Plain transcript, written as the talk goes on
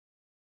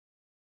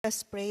Let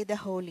us pray the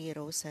Holy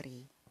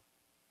Rosary.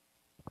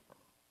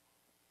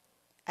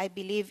 I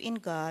believe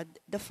in God,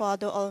 the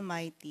Father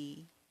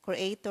Almighty,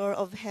 Creator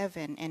of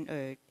heaven and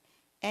earth,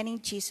 and in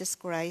Jesus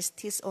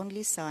Christ, His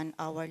only Son,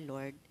 our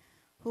Lord,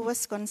 who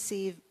was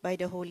conceived by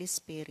the Holy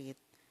Spirit,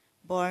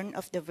 born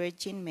of the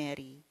Virgin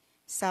Mary,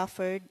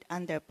 suffered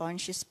under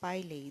Pontius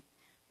Pilate,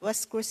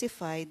 was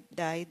crucified,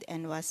 died,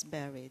 and was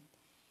buried.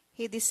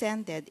 He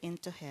descended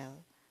into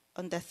hell.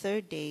 On the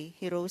third day,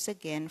 He rose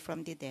again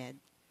from the dead.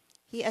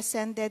 He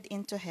ascended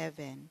into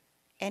heaven,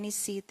 and is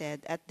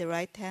seated at the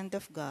right hand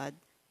of God,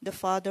 the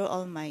Father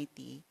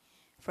Almighty.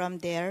 From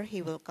there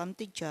He will come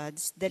to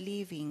judge the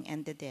living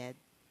and the dead.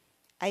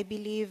 I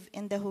believe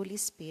in the Holy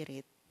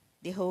Spirit,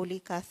 the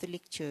Holy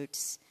Catholic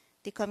Church,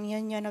 the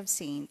communion of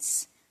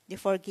saints, the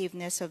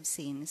forgiveness of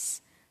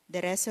sins, the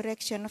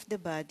resurrection of the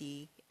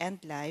body, and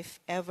life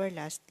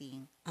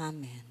everlasting.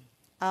 Amen.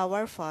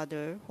 Our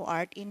Father, who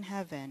art in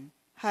heaven,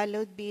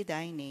 hallowed be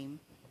thy name.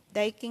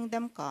 Thy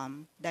kingdom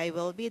come, thy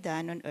will be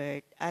done on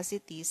earth as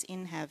it is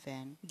in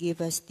heaven. Give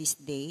us this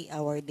day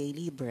our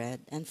daily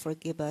bread, and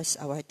forgive us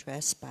our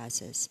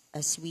trespasses,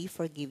 as we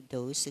forgive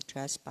those who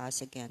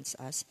trespass against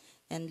us.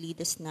 And lead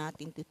us not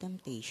into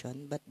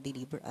temptation, but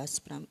deliver us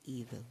from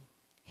evil.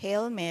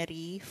 Hail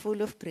Mary,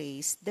 full of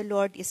grace, the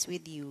Lord is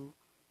with you.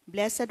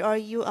 Blessed are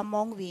you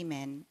among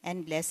women,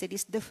 and blessed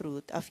is the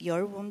fruit of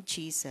your womb,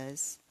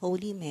 Jesus.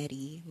 Holy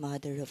Mary,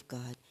 Mother of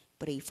God,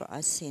 pray for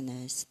us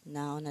sinners,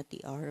 now and at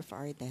the hour of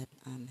our death.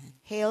 Amen.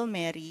 Hail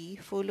Mary,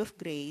 full of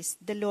grace,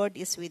 the Lord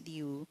is with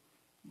you.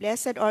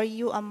 Blessed are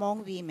you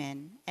among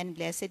women, and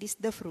blessed is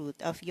the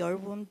fruit of your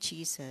womb,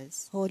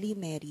 Jesus. Holy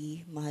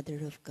Mary,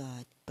 Mother of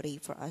God, pray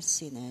for us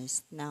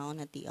sinners, now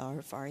and at the hour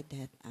of our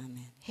death.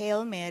 Amen.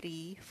 Hail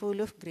Mary, full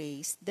of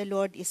grace, the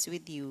Lord is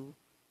with you.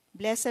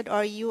 Blessed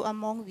are you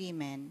among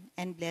women,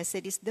 and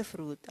blessed is the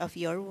fruit of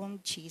your womb,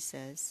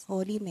 Jesus.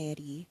 Holy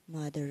Mary,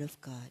 Mother of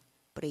God,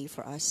 pray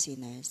for us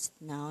sinners,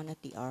 now and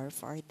at the hour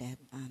of our death.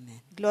 Amen.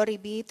 Glory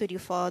be to the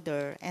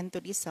Father, and to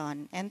the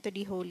Son, and to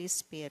the Holy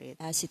Spirit.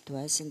 As it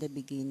was in the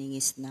beginning,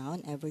 is now,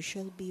 and ever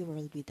shall be,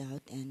 world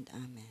without end.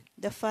 Amen.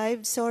 The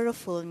five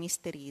sorrowful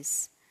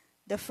mysteries.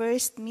 The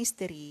first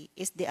mystery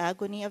is the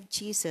agony of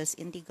Jesus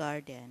in the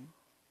garden.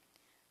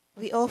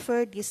 We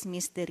offer this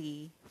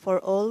mystery for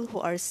all who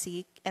are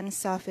sick and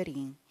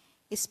suffering,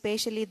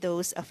 especially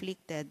those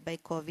afflicted by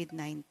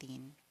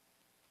COVID-19.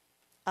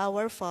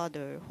 Our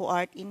Father, who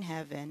art in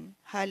heaven,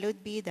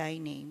 hallowed be thy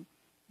name.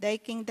 Thy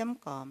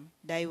kingdom come,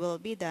 thy will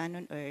be done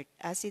on earth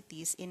as it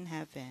is in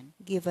heaven.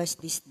 Give us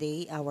this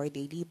day our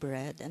daily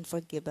bread, and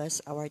forgive us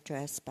our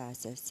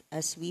trespasses,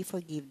 as we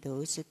forgive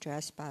those who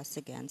trespass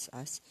against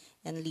us.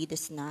 And lead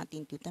us not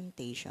into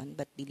temptation,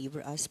 but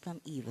deliver us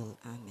from evil.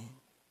 Amen.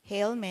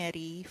 Hail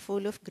Mary,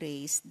 full of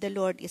grace, the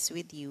Lord is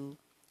with you.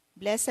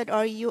 Blessed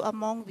are you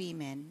among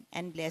women,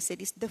 and blessed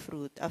is the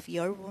fruit of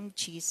your womb,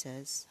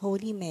 Jesus.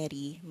 Holy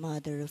Mary,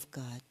 Mother of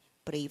God,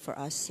 pray for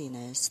us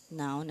sinners,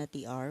 now and at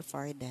the hour of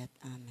our death.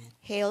 Amen.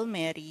 Hail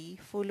Mary,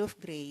 full of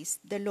grace,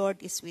 the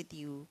Lord is with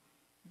you.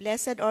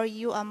 Blessed are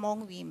you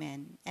among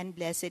women, and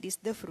blessed is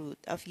the fruit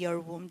of your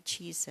womb,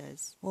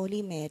 Jesus.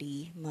 Holy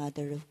Mary,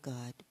 Mother of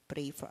God,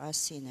 pray for us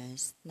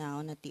sinners, now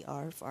and at the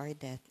hour of our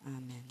death.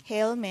 Amen.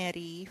 Hail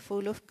Mary,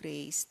 full of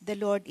grace, the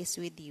Lord is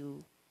with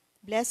you.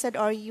 Blessed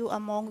are you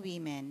among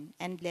women,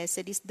 and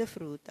blessed is the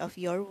fruit of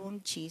your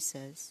womb,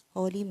 Jesus.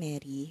 Holy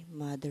Mary,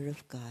 Mother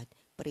of God,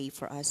 pray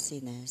for us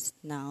sinners,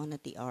 now and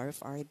at the hour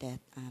of our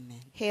death.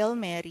 Amen. Hail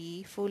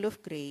Mary, full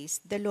of grace,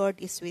 the Lord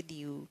is with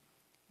you.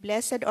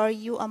 Blessed are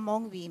you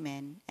among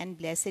women, and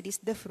blessed is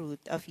the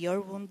fruit of your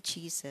womb,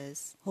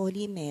 Jesus.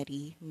 Holy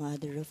Mary,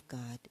 Mother of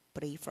God,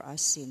 pray for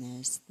us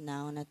sinners,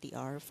 now and at the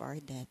hour of our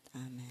death.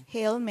 Amen.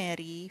 Hail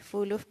Mary,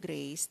 full of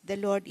grace, the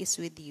Lord is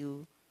with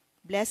you.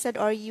 Blessed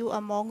are you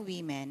among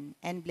women,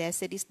 and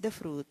blessed is the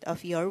fruit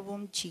of your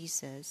womb,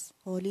 Jesus.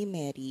 Holy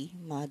Mary,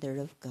 Mother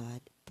of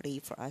God, pray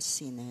for us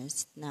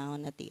sinners, now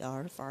and at the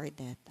hour of our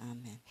death.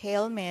 Amen.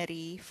 Hail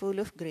Mary, full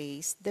of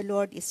grace, the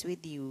Lord is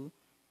with you.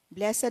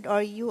 Blessed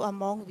are you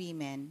among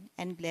women,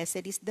 and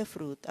blessed is the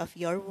fruit of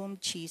your womb,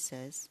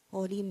 Jesus.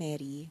 Holy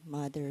Mary,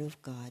 Mother of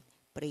God,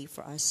 pray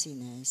for us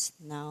sinners,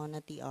 now and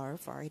at the hour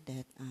of our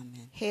death.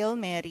 Amen. Hail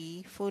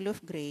Mary, full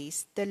of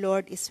grace, the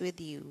Lord is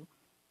with you.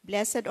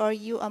 Blessed are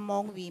you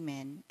among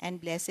women, and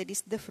blessed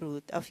is the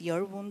fruit of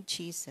your womb,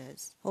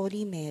 Jesus.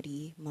 Holy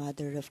Mary,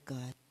 Mother of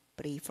God,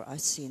 pray for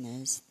us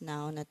sinners,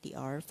 now and at the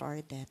hour of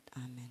our death.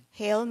 Amen.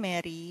 Hail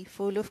Mary,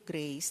 full of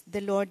grace,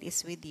 the Lord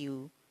is with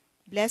you.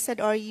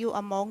 Blessed are you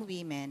among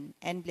women,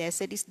 and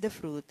blessed is the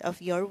fruit of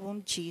your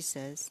womb,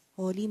 Jesus.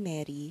 Holy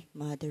Mary,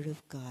 Mother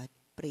of God,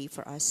 pray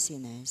for us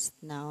sinners,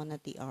 now and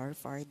at the hour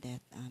of our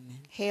death.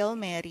 Amen. Hail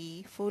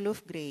Mary, full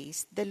of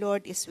grace, the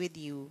Lord is with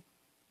you.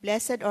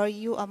 Blessed are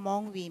you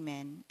among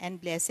women, and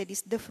blessed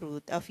is the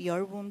fruit of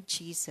your womb,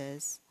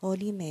 Jesus.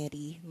 Holy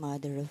Mary,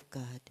 Mother of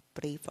God,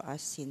 pray for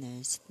us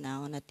sinners,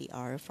 now and at the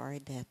hour of our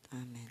death.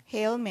 Amen.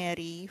 Hail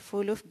Mary,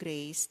 full of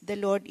grace, the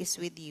Lord is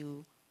with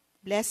you.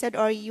 Blessed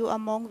are you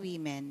among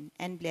women,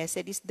 and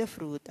blessed is the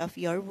fruit of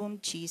your womb,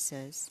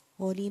 Jesus.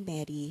 Holy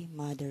Mary,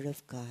 Mother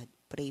of God,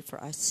 pray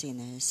for us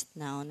sinners,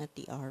 now and at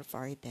the hour of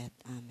our death.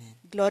 Amen.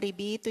 Glory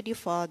be to the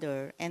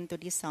Father, and to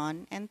the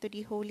Son, and to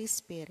the Holy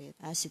Spirit.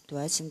 As it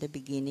was in the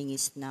beginning,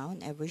 is now,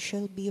 and ever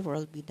shall be,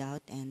 world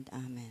without end.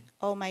 Amen.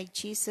 O my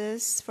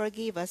Jesus,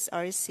 forgive us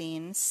our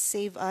sins,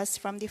 save us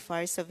from the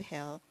fires of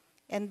hell,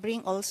 and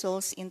bring all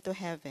souls into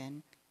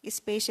heaven,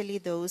 especially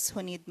those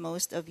who need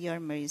most of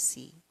your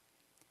mercy.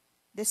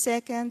 The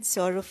second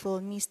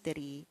sorrowful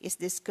mystery is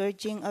the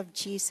scourging of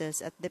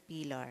Jesus at the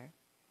pillar.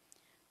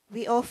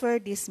 We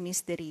offer this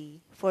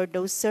mystery for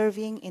those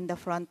serving in the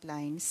front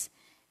lines,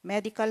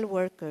 medical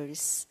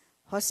workers,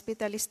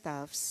 hospital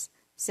staffs,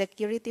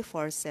 security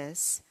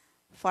forces,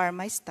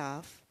 pharma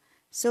staff,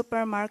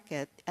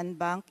 supermarket and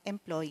bank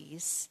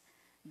employees,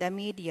 the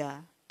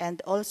media,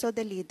 and also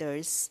the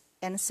leaders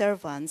and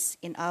servants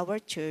in our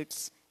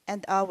church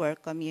and our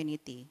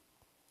community.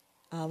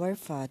 Our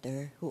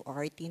Father, who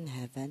art in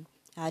heaven,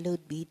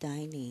 hallowed be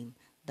thy name.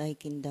 Thy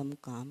kingdom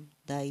come,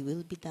 thy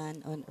will be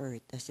done on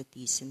earth as it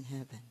is in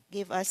heaven.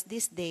 Give us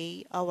this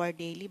day our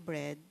daily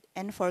bread,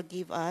 and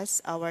forgive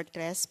us our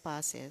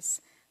trespasses,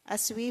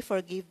 as we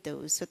forgive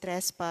those who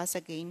trespass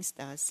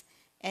against us.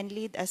 And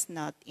lead us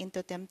not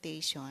into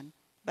temptation,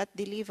 but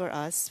deliver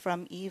us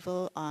from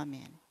evil.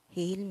 Amen.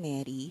 Hail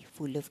Mary,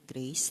 full of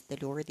grace, the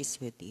Lord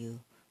is with you.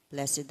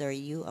 Blessed are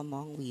you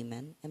among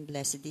women, and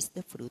blessed is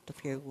the fruit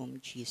of your womb,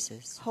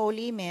 Jesus.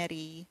 Holy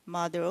Mary,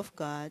 Mother of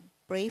God,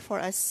 pray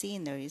for us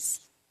sinners,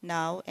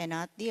 now and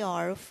at the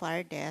hour of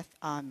our death.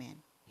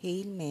 Amen.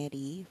 Hail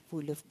Mary,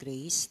 full of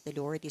grace, the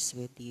Lord is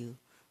with you.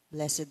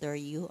 Blessed are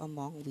you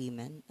among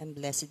women, and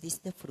blessed is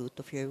the fruit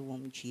of your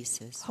womb,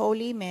 Jesus.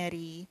 Holy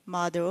Mary,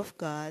 Mother of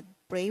God,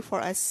 pray for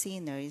us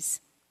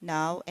sinners,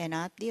 now and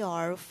at the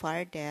hour of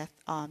our death.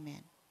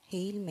 Amen.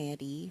 Hail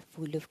Mary,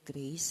 full of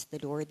grace, the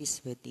Lord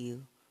is with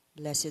you.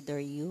 Blessed are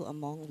you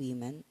among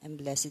women, and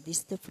blessed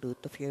is the fruit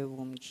of your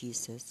womb,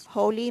 Jesus.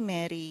 Holy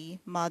Mary,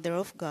 Mother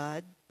of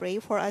God, pray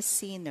for us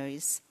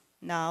sinners,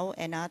 now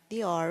and at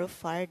the hour of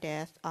our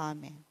death.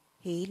 Amen.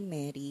 Hail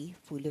Mary,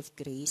 full of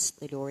grace,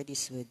 the Lord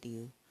is with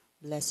you.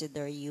 Blessed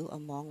are you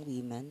among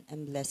women,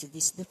 and blessed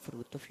is the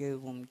fruit of your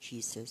womb,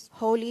 Jesus.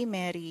 Holy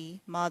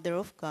Mary, Mother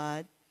of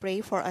God, pray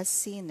for us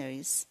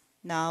sinners,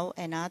 now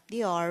and at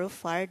the hour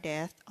of our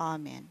death.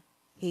 Amen.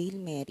 Hail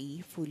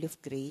Mary, full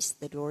of grace,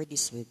 the Lord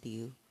is with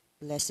you.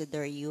 Blessed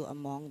are you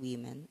among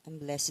women, and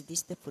blessed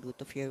is the fruit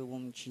of your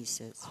womb,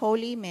 Jesus.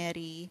 Holy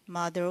Mary,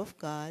 Mother of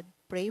God,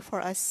 pray for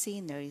us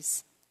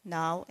sinners,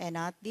 now and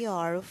at the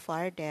hour of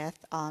our death.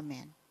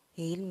 Amen.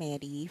 Hail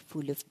Mary,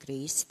 full of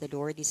grace, the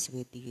Lord is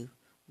with you.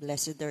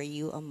 Blessed are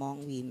you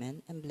among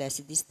women, and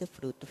blessed is the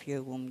fruit of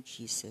your womb,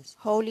 Jesus.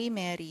 Holy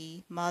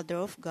Mary, Mother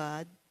of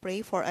God,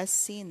 pray for us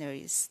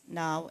sinners,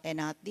 now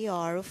and at the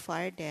hour of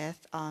our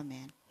death.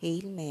 Amen.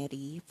 Hail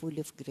Mary, full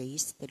of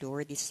grace, the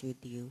Lord is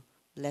with you.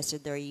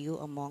 Blessed are you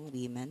among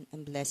women,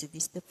 and blessed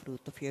is the fruit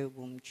of your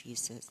womb,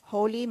 Jesus.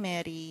 Holy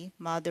Mary,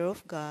 Mother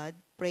of God,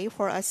 pray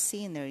for us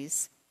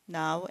sinners,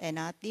 now and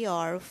at the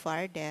hour of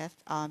our death.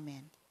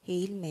 Amen.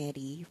 Hail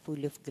Mary,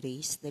 full of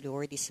grace, the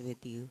Lord is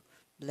with you.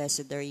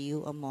 Blessed are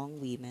you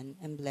among women,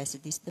 and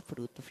blessed is the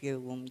fruit of your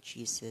womb,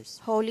 Jesus.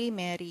 Holy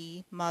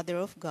Mary, Mother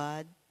of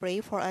God,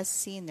 pray for us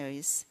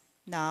sinners,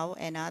 now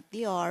and at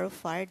the hour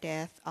of our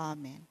death.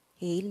 Amen.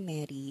 Hail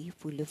Mary,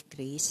 full of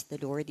grace, the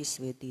Lord is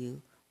with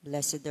you.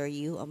 Blessed are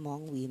you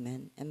among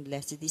women, and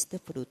blessed is the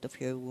fruit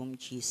of your womb,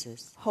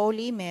 Jesus.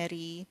 Holy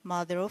Mary,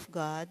 Mother of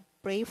God,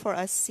 pray for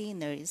us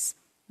sinners,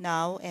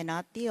 now and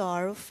at the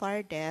hour of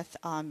our death.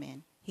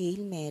 Amen. Hail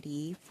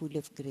Mary, full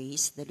of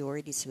grace, the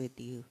Lord is with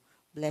you.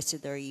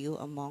 Blessed are you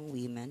among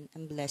women,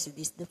 and blessed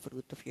is the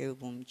fruit of your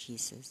womb,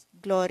 Jesus.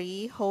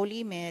 Glory,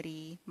 Holy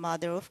Mary,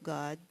 Mother of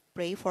God,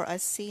 pray for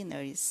us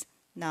sinners,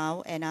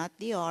 now and at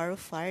the hour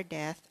of our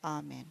death.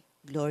 Amen.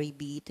 Glory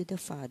be to the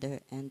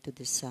Father, and to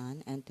the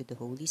Son, and to the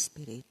Holy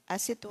Spirit.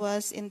 As it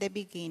was in the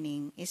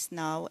beginning, is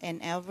now, and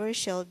ever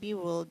shall be,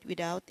 world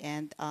without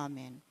end.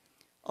 Amen.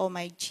 O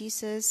my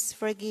Jesus,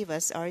 forgive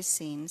us our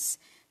sins,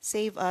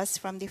 save us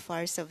from the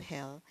fires of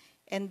hell,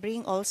 and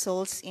bring all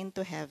souls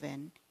into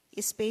heaven,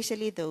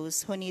 especially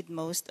those who need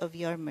most of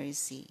your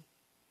mercy.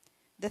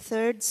 The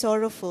third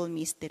sorrowful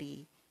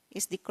mystery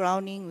is the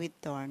crowning with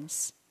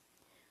thorns.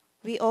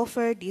 We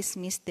offer this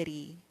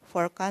mystery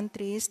for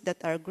countries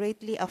that are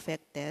greatly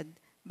affected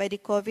by the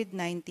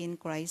COVID-19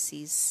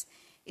 crisis,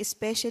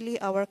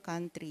 especially our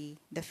country,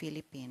 the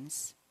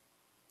Philippines.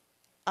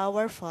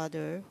 Our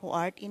Father, who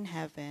art in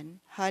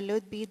heaven,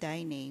 hallowed be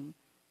thy name.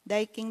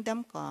 Thy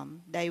kingdom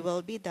come, thy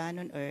will be done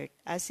on earth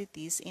as it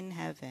is in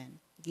heaven.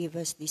 Give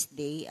us this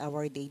day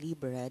our daily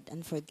bread,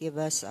 and forgive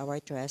us our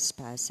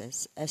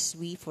trespasses, as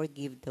we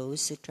forgive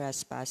those who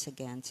trespass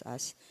against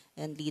us.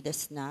 And lead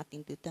us not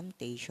into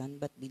temptation,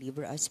 but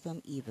deliver us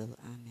from evil.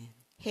 Amen.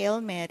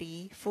 Hail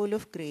Mary, full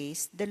of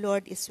grace, the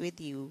Lord is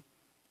with you.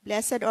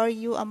 Blessed are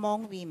you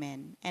among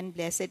women, and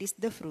blessed is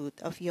the fruit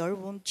of your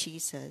womb,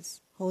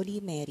 Jesus.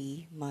 Holy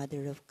Mary,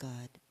 Mother of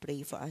God,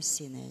 pray for us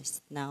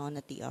sinners, now and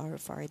at the hour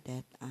of our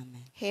death.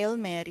 Amen. Hail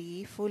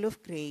Mary, full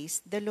of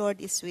grace, the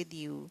Lord is with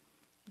you.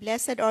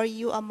 Blessed are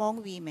you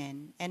among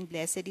women, and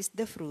blessed is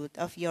the fruit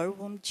of your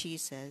womb,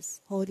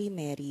 Jesus. Holy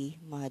Mary,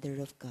 Mother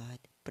of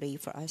God, pray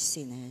for us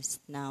sinners,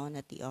 now and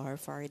at the hour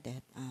of our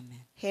death.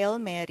 Amen. Hail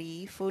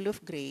Mary, full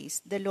of grace,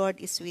 the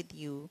Lord is with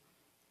you.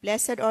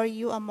 Blessed are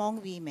you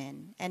among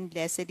women, and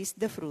blessed is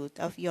the fruit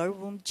of your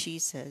womb,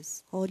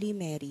 Jesus. Holy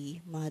Mary,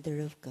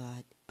 Mother of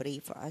God, pray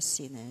for us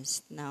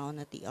sinners, now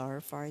and at the hour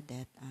of our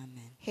death.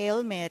 Amen.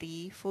 Hail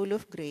Mary, full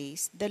of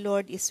grace, the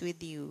Lord is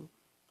with you.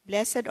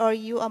 Blessed are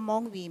you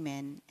among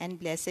women, and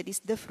blessed is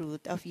the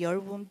fruit of your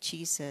womb,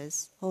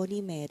 Jesus.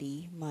 Holy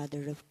Mary,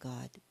 Mother of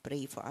God,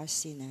 pray for us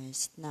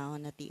sinners, now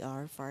and at the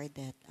hour of our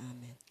death.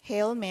 Amen.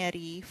 Hail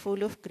Mary,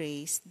 full of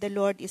grace, the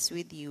Lord is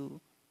with you.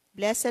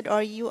 Blessed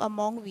are you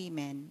among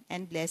women,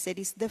 and blessed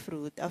is the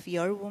fruit of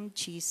your womb,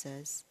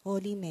 Jesus.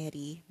 Holy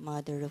Mary,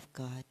 Mother of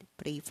God,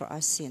 pray for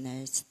us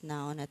sinners,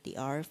 now and at the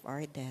hour of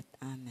our death.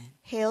 Amen.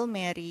 Hail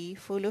Mary,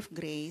 full of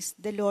grace,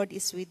 the Lord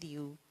is with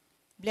you.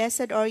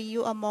 Blessed are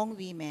you among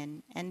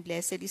women, and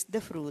blessed is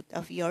the fruit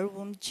of your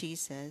womb,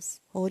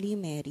 Jesus. Holy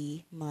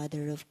Mary,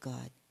 Mother of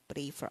God,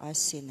 pray for us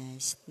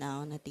sinners,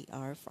 now and at the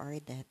hour of our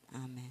death.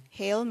 Amen.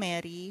 Hail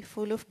Mary,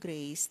 full of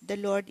grace, the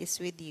Lord is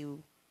with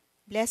you.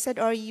 Blessed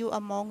are you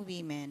among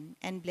women,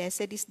 and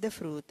blessed is the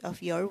fruit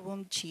of your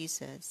womb,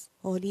 Jesus.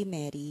 Holy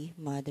Mary,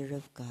 Mother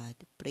of God,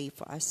 pray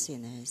for us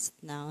sinners,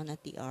 now and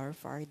at the hour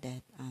of our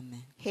death.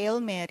 Amen. Hail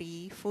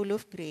Mary, full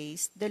of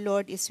grace, the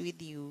Lord is with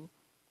you.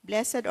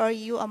 Blessed are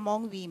you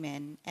among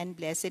women, and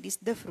blessed is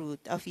the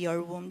fruit of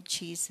your womb,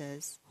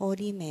 Jesus.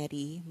 Holy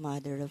Mary,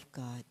 Mother of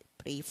God,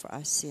 pray for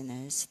us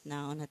sinners,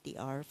 now and at the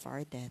hour of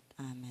our death.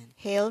 Amen.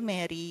 Hail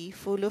Mary,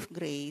 full of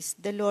grace,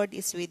 the Lord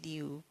is with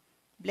you.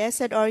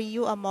 Blessed are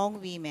you among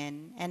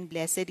women, and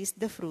blessed is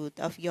the fruit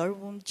of your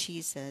womb,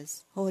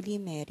 Jesus. Holy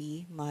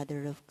Mary,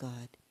 Mother of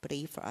God,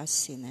 pray for us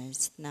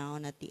sinners, now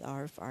and at the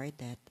hour of our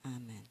death.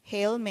 Amen.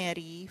 Hail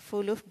Mary,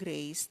 full of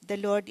grace, the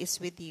Lord is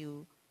with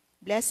you.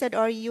 Blessed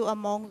are you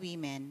among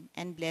women,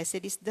 and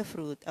blessed is the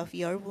fruit of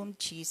your womb,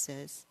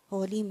 Jesus.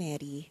 Holy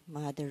Mary,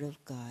 Mother of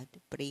God,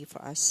 pray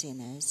for us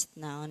sinners,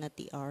 now and at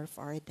the hour of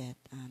our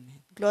death.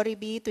 Amen. Glory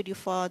be to the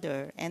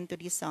Father, and to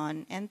the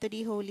Son, and to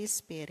the Holy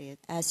Spirit.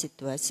 As it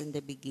was in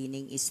the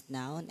beginning, is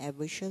now, and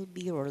ever shall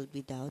be, world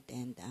without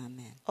end.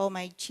 Amen. O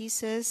my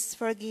Jesus,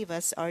 forgive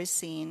us our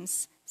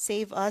sins,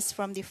 save us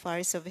from the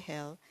fires of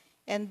hell,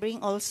 and bring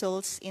all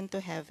souls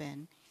into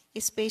heaven,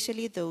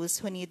 especially those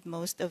who need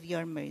most of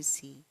your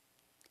mercy.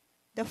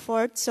 The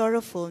fourth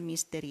sorrowful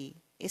mystery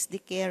is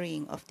the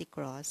carrying of the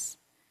cross.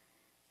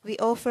 We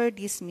offer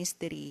this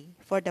mystery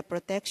for the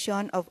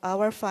protection of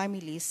our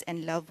families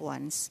and loved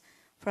ones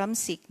from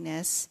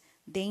sickness,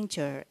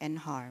 danger, and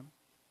harm.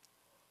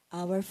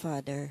 Our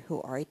Father, who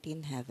art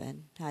in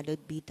heaven,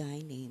 hallowed be thy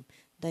name.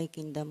 Thy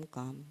kingdom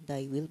come,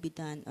 thy will be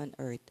done on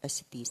earth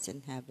as it is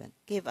in heaven.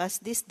 Give us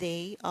this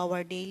day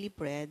our daily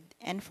bread,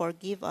 and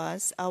forgive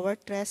us our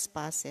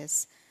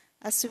trespasses,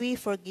 as we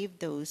forgive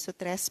those who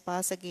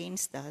trespass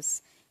against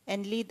us.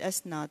 And lead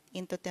us not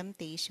into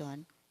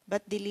temptation,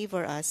 but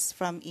deliver us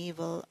from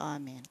evil.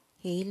 Amen.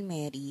 Hail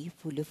Mary,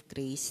 full of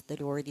grace,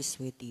 the Lord is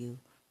with you.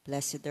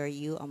 Blessed are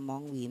you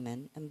among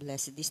women, and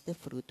blessed is the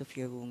fruit of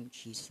your womb,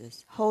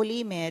 Jesus.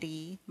 Holy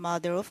Mary,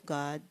 Mother of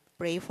God,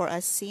 pray for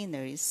us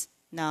sinners,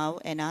 now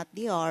and at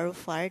the hour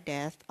of our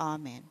death.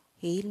 Amen.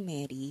 Hail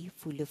Mary,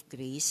 full of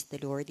grace, the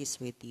Lord is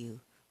with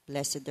you.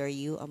 Blessed are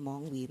you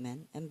among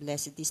women, and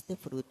blessed is the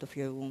fruit of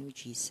your womb,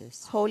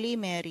 Jesus. Holy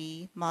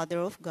Mary, Mother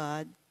of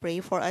God, pray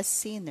for us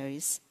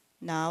sinners,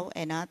 now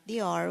and at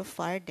the hour of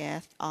our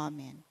death.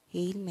 Amen.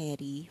 Hail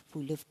Mary,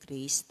 full of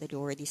grace, the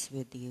Lord is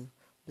with you.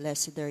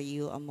 Blessed are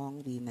you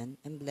among women,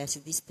 and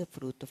blessed is the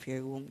fruit of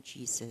your womb,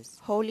 Jesus.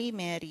 Holy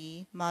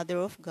Mary, Mother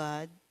of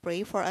God,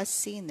 pray for us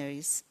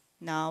sinners,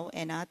 now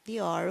and at the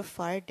hour of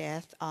our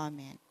death.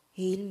 Amen.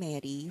 Hail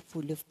Mary,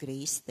 full of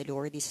grace, the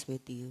Lord is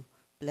with you.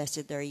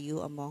 Blessed are you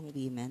among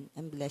women,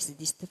 and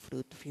blessed is the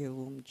fruit of your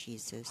womb,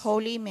 Jesus.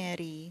 Holy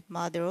Mary,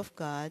 Mother of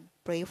God,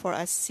 pray for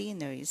us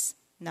sinners,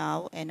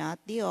 now and at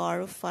the hour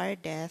of our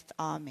death.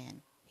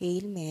 Amen.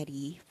 Hail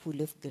Mary,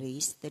 full of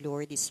grace, the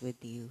Lord is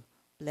with you.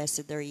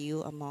 Blessed are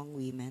you among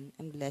women,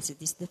 and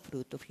blessed is the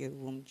fruit of your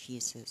womb,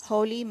 Jesus.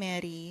 Holy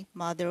Mary,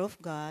 Mother of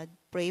God,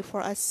 pray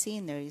for us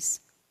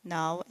sinners,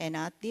 now and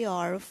at the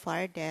hour of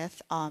our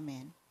death.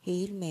 Amen.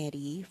 Hail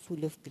Mary,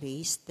 full of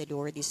grace, the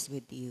Lord is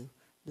with you.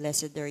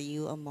 Blessed are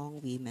you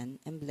among women,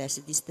 and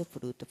blessed is the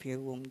fruit of your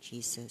womb,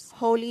 Jesus.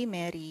 Holy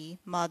Mary,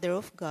 Mother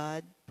of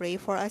God, pray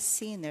for us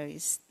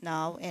sinners,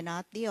 now and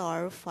at the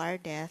hour of our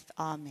death.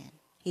 Amen.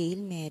 Hail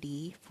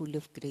Mary, full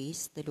of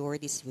grace, the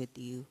Lord is with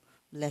you.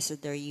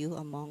 Blessed are you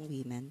among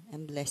women,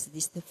 and blessed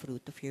is the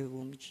fruit of your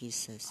womb,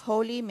 Jesus.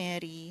 Holy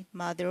Mary,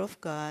 Mother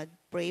of God,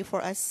 pray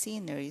for us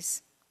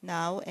sinners,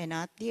 now and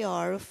at the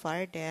hour of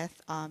our death.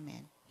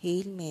 Amen.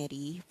 Hail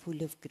Mary,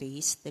 full of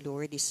grace, the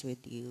Lord is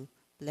with you.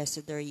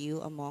 Blessed are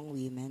you among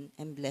women,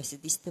 and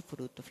blessed is the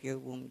fruit of your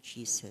womb,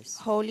 Jesus.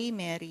 Holy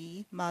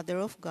Mary, Mother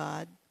of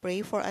God,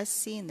 pray for us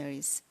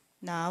sinners,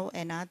 now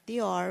and at the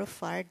hour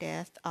of our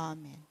death.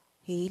 Amen.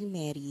 Hail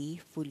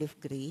Mary, full of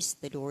grace,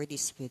 the Lord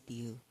is with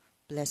you.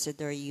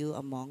 Blessed are you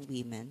among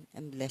women,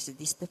 and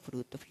blessed is the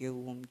fruit of your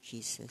womb,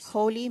 Jesus.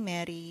 Holy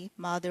Mary,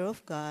 Mother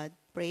of God,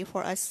 pray for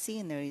us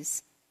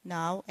sinners,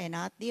 now and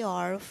at the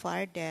hour of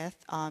our death.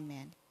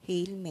 Amen.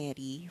 Hail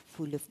Mary,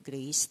 full of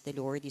grace, the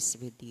Lord is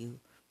with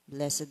you.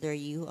 Blessed are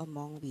you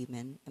among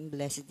women, and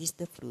blessed is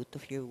the fruit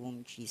of your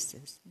womb,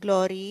 Jesus.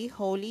 Glory,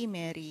 Holy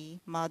Mary,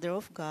 Mother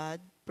of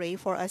God, pray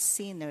for us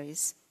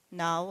sinners,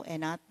 now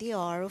and at the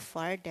hour of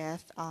our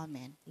death.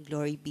 Amen.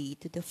 Glory be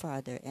to the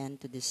Father, and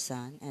to the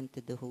Son, and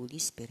to the Holy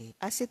Spirit.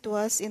 As it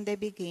was in the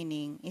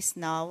beginning, is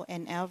now,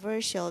 and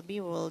ever shall be,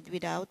 world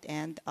without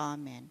end.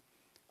 Amen.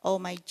 O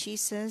my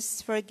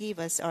Jesus, forgive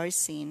us our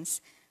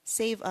sins,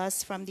 save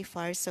us from the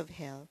fires of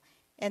hell,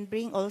 and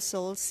bring all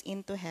souls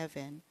into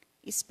heaven,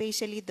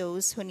 especially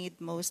those who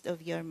need most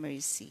of your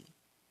mercy.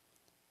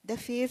 The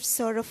fifth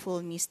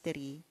sorrowful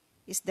mystery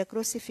is the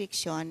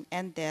crucifixion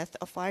and death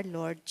of our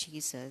Lord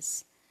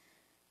Jesus.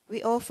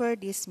 We offer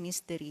this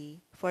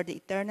mystery for the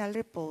eternal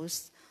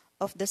repose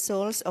of the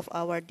souls of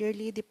our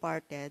dearly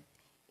departed,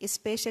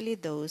 especially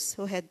those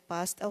who had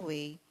passed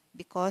away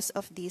because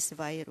of this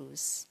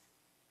virus.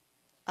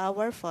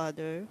 Our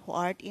Father, who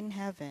art in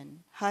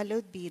heaven,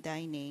 hallowed be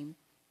thy name.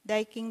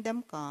 Thy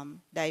kingdom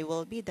come, thy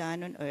will be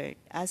done on earth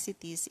as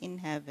it is in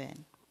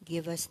heaven.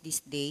 Give us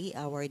this day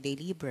our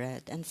daily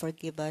bread, and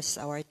forgive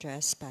us our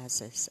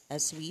trespasses,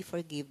 as we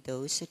forgive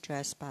those who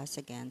trespass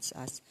against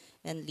us.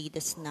 And lead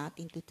us not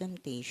into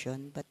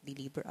temptation, but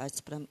deliver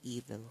us from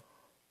evil.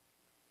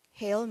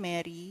 Hail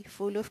Mary,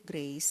 full of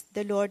grace,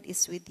 the Lord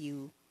is with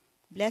you.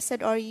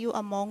 Blessed are you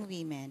among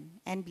women,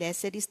 and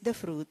blessed is the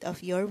fruit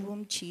of your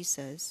womb,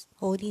 Jesus.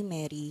 Holy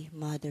Mary,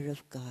 Mother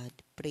of God,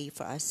 pray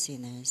for us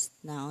sinners,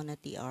 now and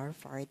at the hour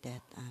of our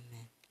death.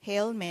 Amen.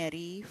 Hail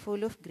Mary,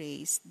 full of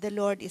grace, the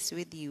Lord is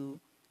with you.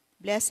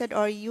 Blessed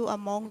are you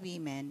among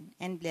women,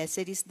 and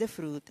blessed is the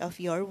fruit of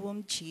your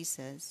womb,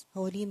 Jesus.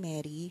 Holy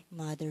Mary,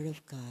 Mother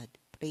of God,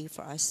 pray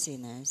for us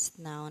sinners,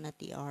 now and at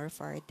the hour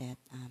of our death.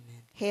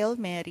 Amen. Hail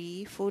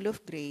Mary, full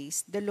of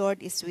grace, the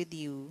Lord is with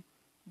you.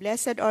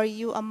 Blessed are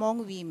you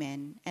among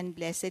women, and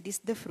blessed is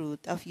the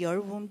fruit of your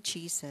womb,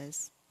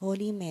 Jesus.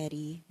 Holy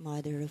Mary,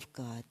 Mother of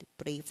God,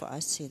 pray for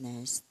us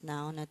sinners,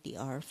 now and at the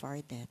hour of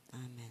our death.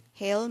 Amen.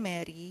 Hail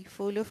Mary,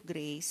 full of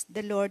grace,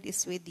 the Lord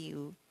is with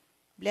you.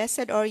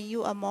 Blessed are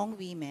you among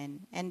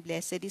women, and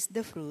blessed is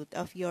the fruit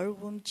of your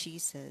womb,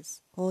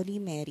 Jesus. Holy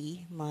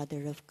Mary,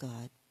 Mother of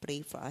God,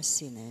 pray for us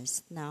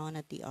sinners, now and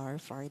at the hour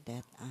of our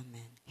death.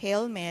 Amen.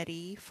 Hail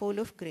Mary, full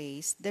of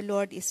grace, the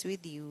Lord is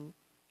with you.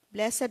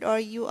 Blessed are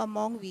you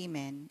among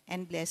women,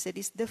 and blessed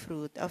is the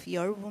fruit of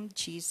your womb,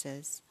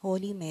 Jesus.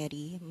 Holy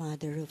Mary,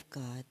 Mother of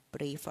God,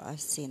 pray for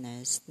us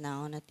sinners,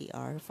 now and at the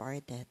hour of our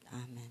death.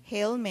 Amen.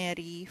 Hail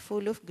Mary,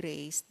 full of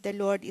grace, the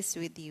Lord is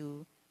with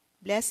you.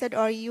 Blessed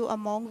are you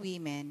among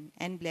women,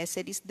 and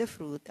blessed is the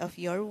fruit of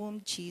your womb,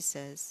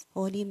 Jesus.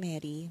 Holy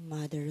Mary,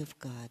 Mother of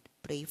God,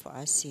 pray for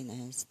us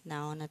sinners,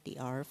 now and at the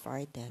hour of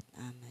our death.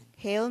 Amen.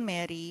 Hail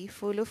Mary,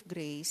 full of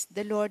grace,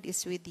 the Lord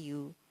is with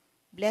you.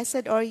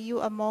 Blessed are you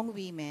among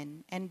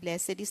women, and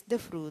blessed is the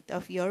fruit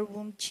of your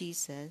womb,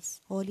 Jesus.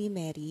 Holy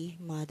Mary,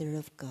 Mother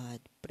of God,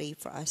 pray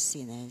for us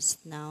sinners,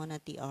 now and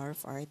at the hour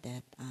of our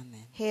death.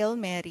 Amen. Hail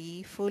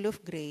Mary, full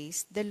of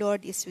grace, the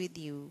Lord is with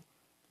you.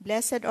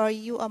 Blessed are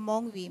you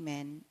among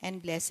women,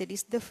 and blessed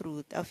is the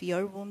fruit of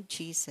your womb,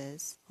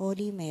 Jesus.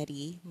 Holy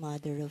Mary,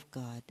 Mother of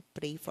God,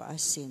 pray for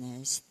us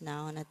sinners,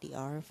 now and at the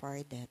hour of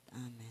our death.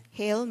 Amen.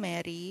 Hail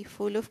Mary,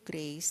 full of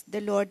grace, the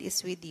Lord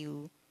is with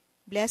you.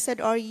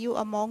 Blessed are you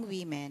among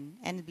women,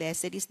 and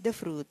blessed is the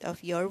fruit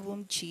of your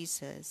womb,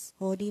 Jesus.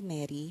 Holy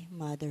Mary,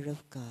 Mother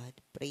of God,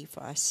 pray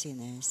for us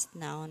sinners,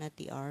 now and at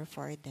the hour of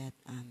our death.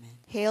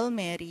 Amen. Hail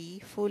Mary,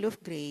 full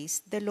of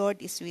grace, the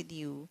Lord is with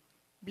you.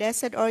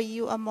 Blessed are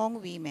you among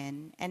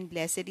women, and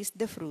blessed is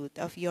the fruit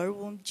of your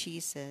womb,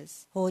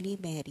 Jesus. Holy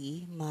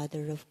Mary,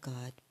 Mother of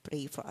God,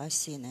 pray for us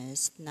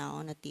sinners, now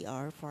and at the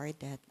hour of our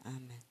death.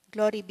 Amen.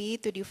 Glory be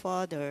to the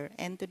Father,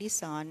 and to the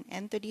Son,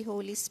 and to the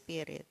Holy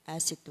Spirit.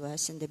 As it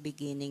was in the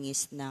beginning,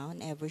 is now,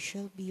 and ever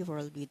shall be,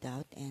 world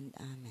without end.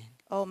 Amen.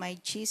 O my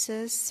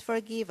Jesus,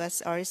 forgive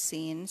us our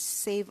sins,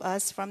 save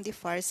us from the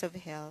fires of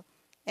hell,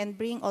 and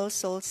bring all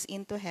souls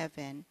into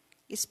heaven,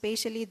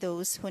 especially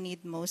those who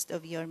need most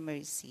of your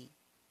mercy.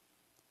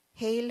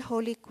 Hail,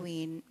 Holy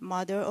Queen,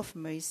 Mother of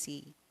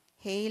Mercy.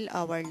 Hail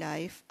our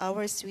life,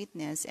 our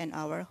sweetness, and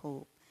our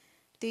hope.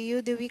 To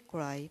you do we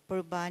cry,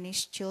 poor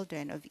banished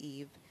children of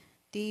Eve.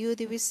 To you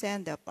do we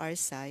send up our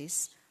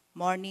sighs,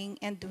 mourning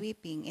and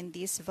weeping in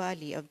this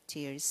valley of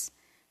tears.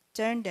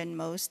 Turn then,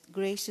 most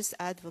gracious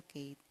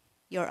Advocate,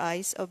 your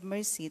eyes of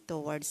mercy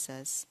towards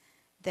us.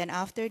 Then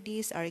after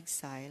this our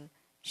exile,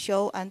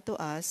 show unto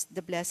us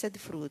the blessed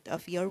fruit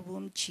of your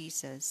womb,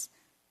 Jesus.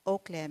 O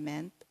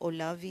clement, O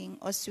loving,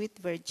 O sweet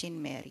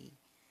Virgin Mary.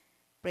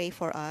 Pray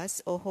for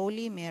us, O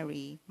Holy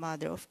Mary,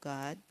 Mother of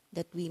God,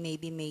 that we may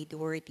be made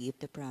worthy of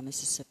the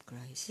promises of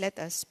Christ. Let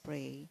us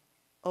pray.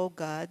 O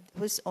God,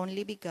 whose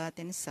only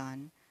begotten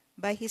Son,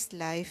 by his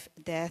life,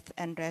 death,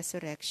 and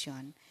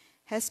resurrection,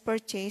 has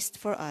purchased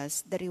for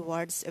us the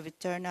rewards of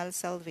eternal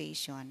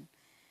salvation,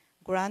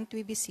 grant,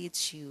 we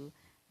beseech you,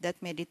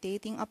 that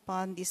meditating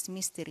upon these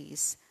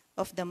mysteries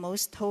of the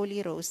most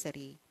holy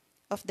Rosary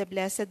of the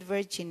Blessed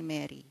Virgin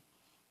Mary,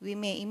 we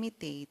may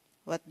imitate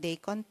what they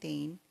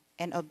contain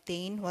and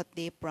obtain what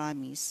they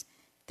promise,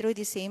 through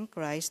the same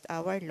Christ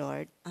our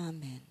Lord.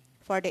 Amen.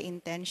 For the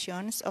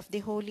intentions of the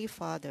Holy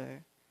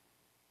Father.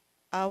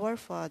 Our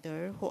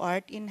Father, who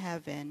art in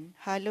heaven,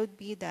 hallowed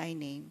be thy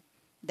name.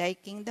 Thy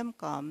kingdom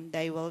come,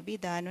 thy will be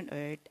done on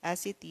earth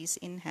as it is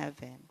in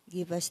heaven.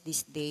 Give us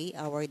this day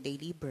our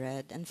daily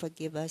bread, and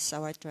forgive us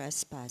our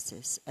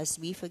trespasses, as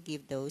we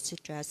forgive those who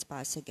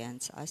trespass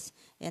against us.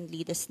 And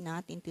lead us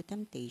not into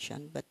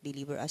temptation, but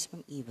deliver us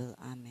from evil.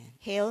 Amen.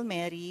 Hail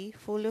Mary,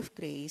 full of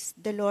grace,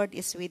 the Lord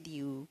is with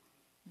you.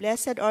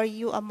 Blessed are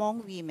you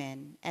among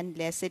women, and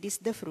blessed is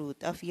the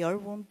fruit of your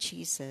womb,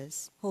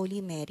 Jesus.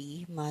 Holy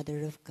Mary,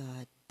 Mother of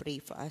God, pray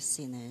for us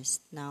sinners,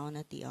 now and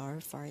at the hour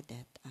of our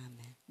death.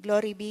 Amen.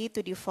 Glory be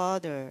to the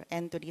Father,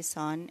 and to the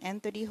Son,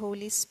 and to the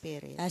Holy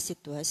Spirit. As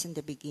it was in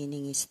the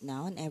beginning, is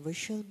now, and ever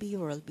shall be,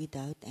 world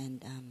without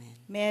end.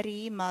 Amen.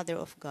 Mary, Mother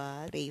of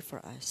God, Pray for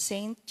us.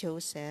 Saint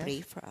Joseph,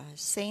 Pray for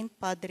us. Saint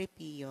Padre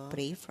Pio,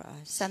 Pray for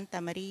us. Santa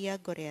Maria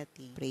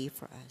Goretti, Pray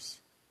for us.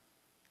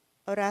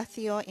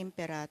 Oratio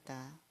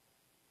Imperata.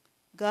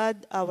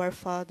 God, our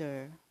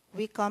Father,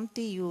 we come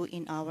to you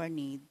in our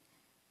need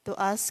to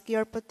ask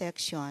your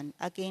protection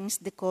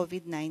against the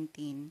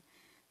COVID-19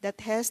 that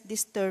has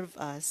disturbed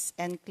us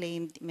and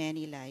claimed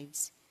many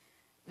lives.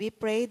 We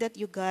pray that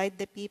you guide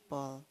the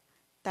people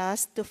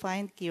tasked to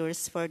find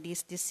cures for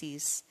this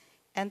disease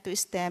and to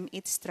stem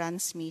its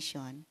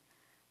transmission.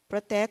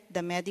 Protect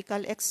the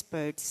medical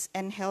experts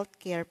and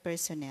healthcare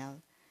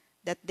personnel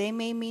that they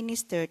may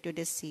minister to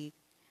the sick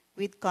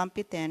with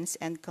competence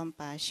and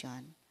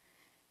compassion.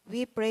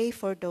 We pray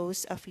for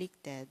those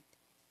afflicted.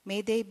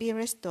 May they be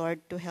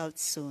restored to health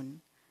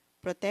soon.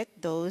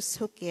 Protect those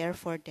who care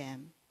for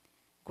them.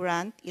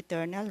 Grant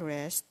eternal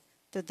rest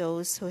to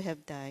those who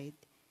have died.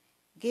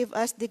 Give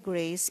us the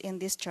grace in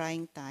this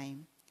trying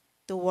time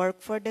to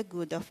work for the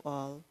good of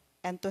all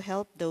and to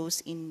help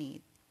those in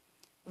need.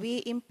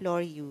 We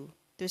implore you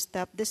to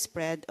stop the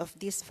spread of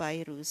this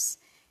virus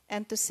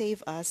and to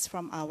save us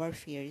from our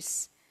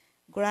fears.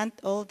 Grant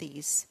all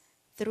this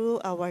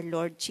through our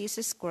Lord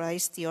Jesus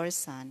Christ, your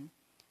Son,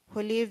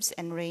 who lives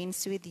and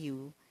reigns with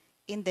you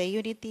in the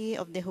unity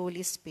of the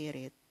Holy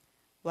Spirit,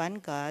 one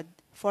God,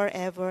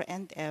 forever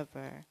and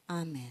ever.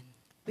 Amen.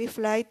 We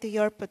fly to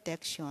your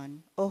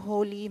protection, O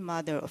Holy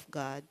Mother of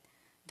God.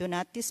 Do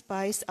not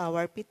despise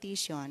our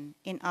petition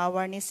in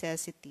our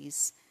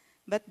necessities,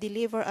 but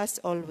deliver us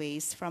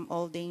always from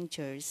all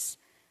dangers,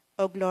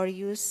 O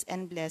glorious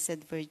and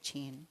blessed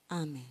Virgin.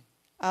 Amen.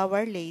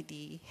 Our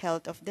Lady,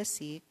 health of the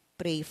sick,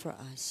 Pray for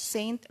us.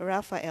 Saint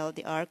Raphael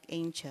the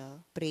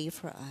Archangel, Pray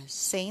for us.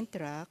 Saint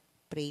Roch,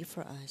 Pray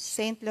for us.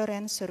 Saint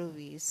Lorenzo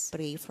Ruiz,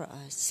 Pray for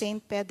us. Saint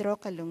Pedro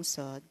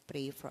Calungsod,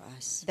 Pray for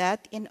us.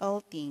 that in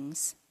all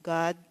things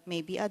God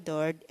may be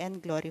adored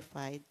and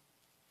glorified.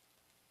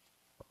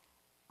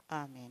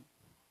 Amen.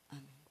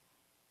 Amen.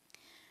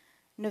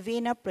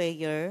 Novena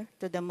Prayer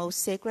to the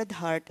Most Sacred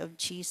Heart of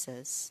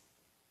Jesus.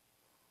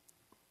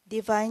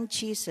 Divine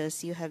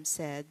Jesus, you have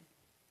said,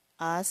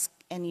 ask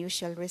and you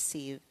shall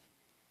receive,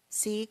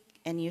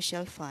 seek and you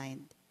shall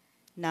find,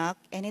 knock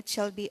and it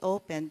shall be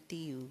opened to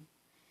you.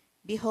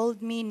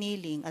 Behold me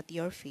kneeling at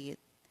your feet,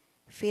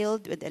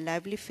 filled with a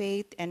lively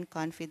faith and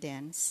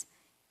confidence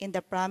in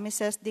the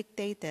promises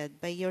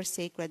dictated by your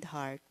Sacred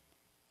Heart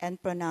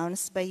and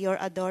pronounced by your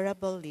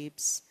adorable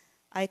lips.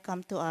 I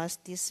come to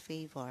ask this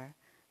favor.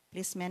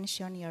 Please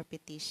mention your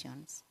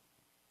petitions.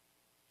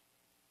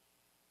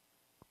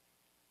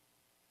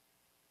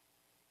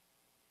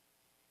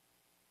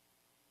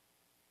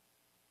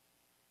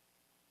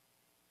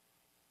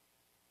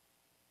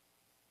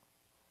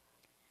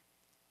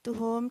 To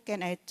whom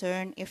can I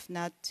turn if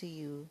not to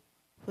you,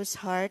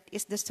 whose heart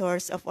is the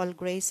source of all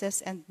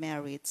graces and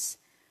merits?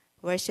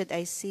 Where should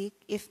I seek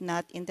if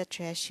not in the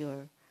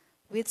treasure,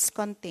 which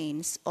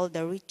contains all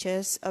the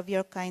riches of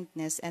your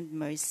kindness and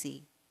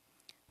mercy?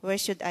 Where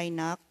should I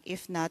knock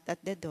if not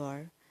at the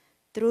door,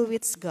 through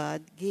which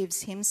God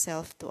gives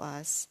himself to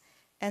us,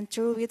 and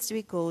through which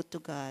we go to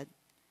God?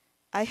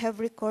 I have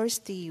recourse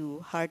to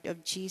you, heart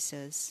of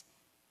Jesus.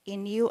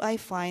 In you I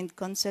find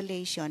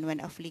consolation when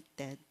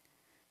afflicted,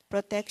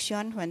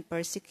 protection when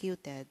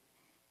persecuted,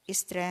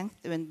 strength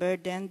when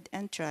burdened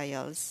and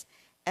trials,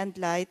 and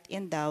light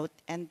in doubt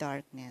and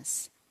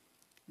darkness.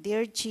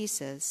 Dear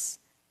Jesus,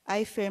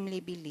 I firmly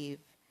believe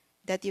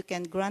that you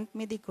can grant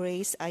me the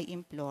grace I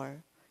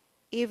implore,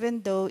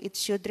 even though it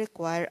should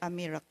require a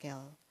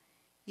miracle.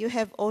 You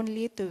have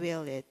only to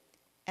will it,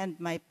 and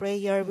my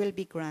prayer will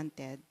be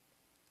granted.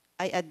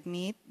 I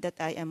admit that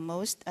I am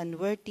most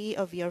unworthy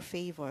of your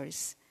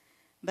favors,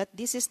 but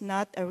this is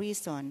not a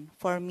reason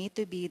for me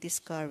to be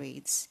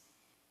discouraged.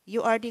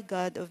 You are the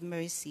God of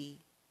mercy,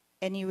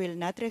 and you will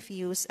not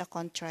refuse a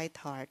contrite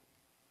heart.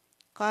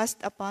 Cast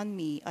upon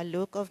me a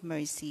look of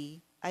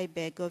mercy, I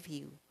beg of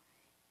you,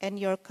 and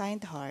your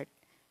kind heart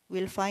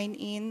will find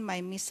in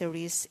my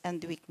miseries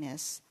and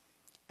weakness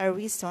a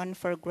reason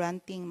for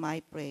granting my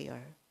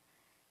prayer.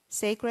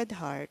 Sacred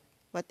Heart,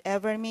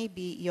 whatever may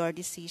be your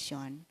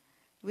decision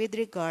with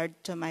regard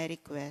to my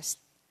request,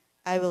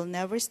 I will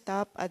never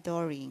stop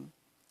adoring,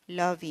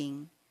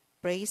 loving,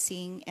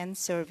 praising, and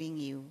serving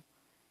you.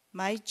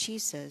 My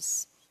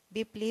Jesus,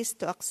 be pleased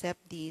to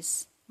accept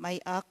this, my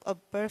act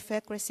of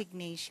perfect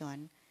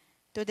resignation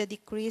to the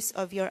decrees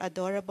of your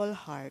adorable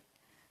heart,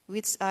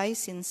 which I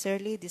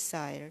sincerely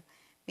desire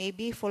may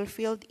be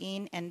fulfilled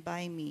in and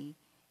by me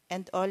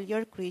and all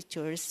your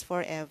creatures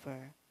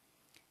forever.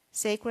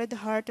 Sacred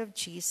Heart of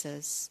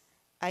Jesus,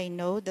 I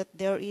know that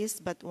there is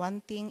but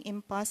one thing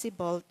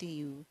impossible to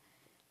you,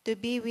 to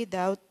be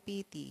without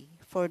pity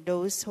for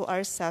those who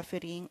are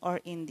suffering or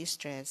in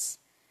distress.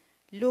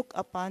 Look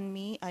upon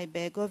me, I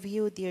beg of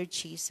you, dear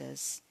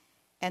Jesus,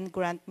 and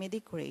grant me the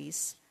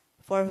grace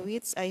for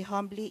which I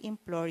humbly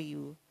implore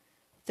you.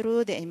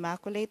 Through the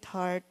Immaculate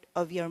Heart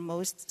of your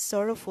most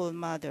sorrowful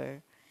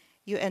mother,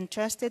 you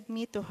entrusted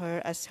me to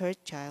her as her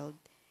child,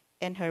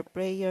 and her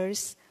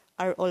prayers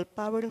are all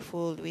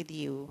powerful with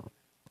you.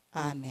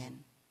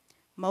 Amen.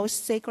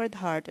 Most Sacred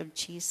Heart of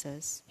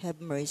Jesus,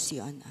 Have mercy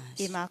on us.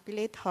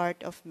 Immaculate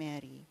Heart of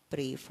Mary,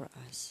 Pray for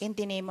us. in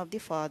the name of the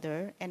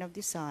Father, and of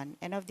the Son,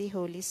 and of the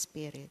Holy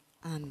Spirit.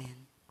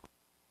 Amen.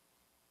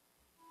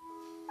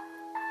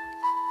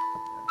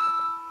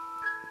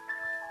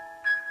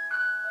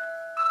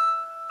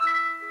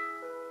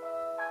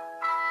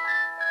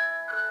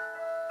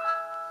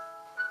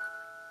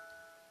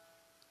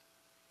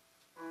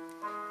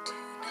 Do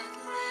not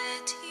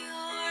let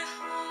your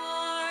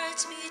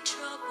hearts be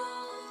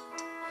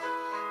troubled.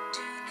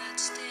 Do not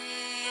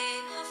stay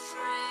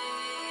afraid.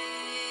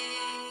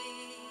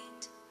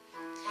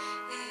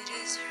 It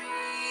is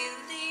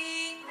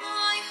really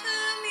I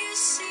whom you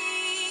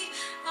see.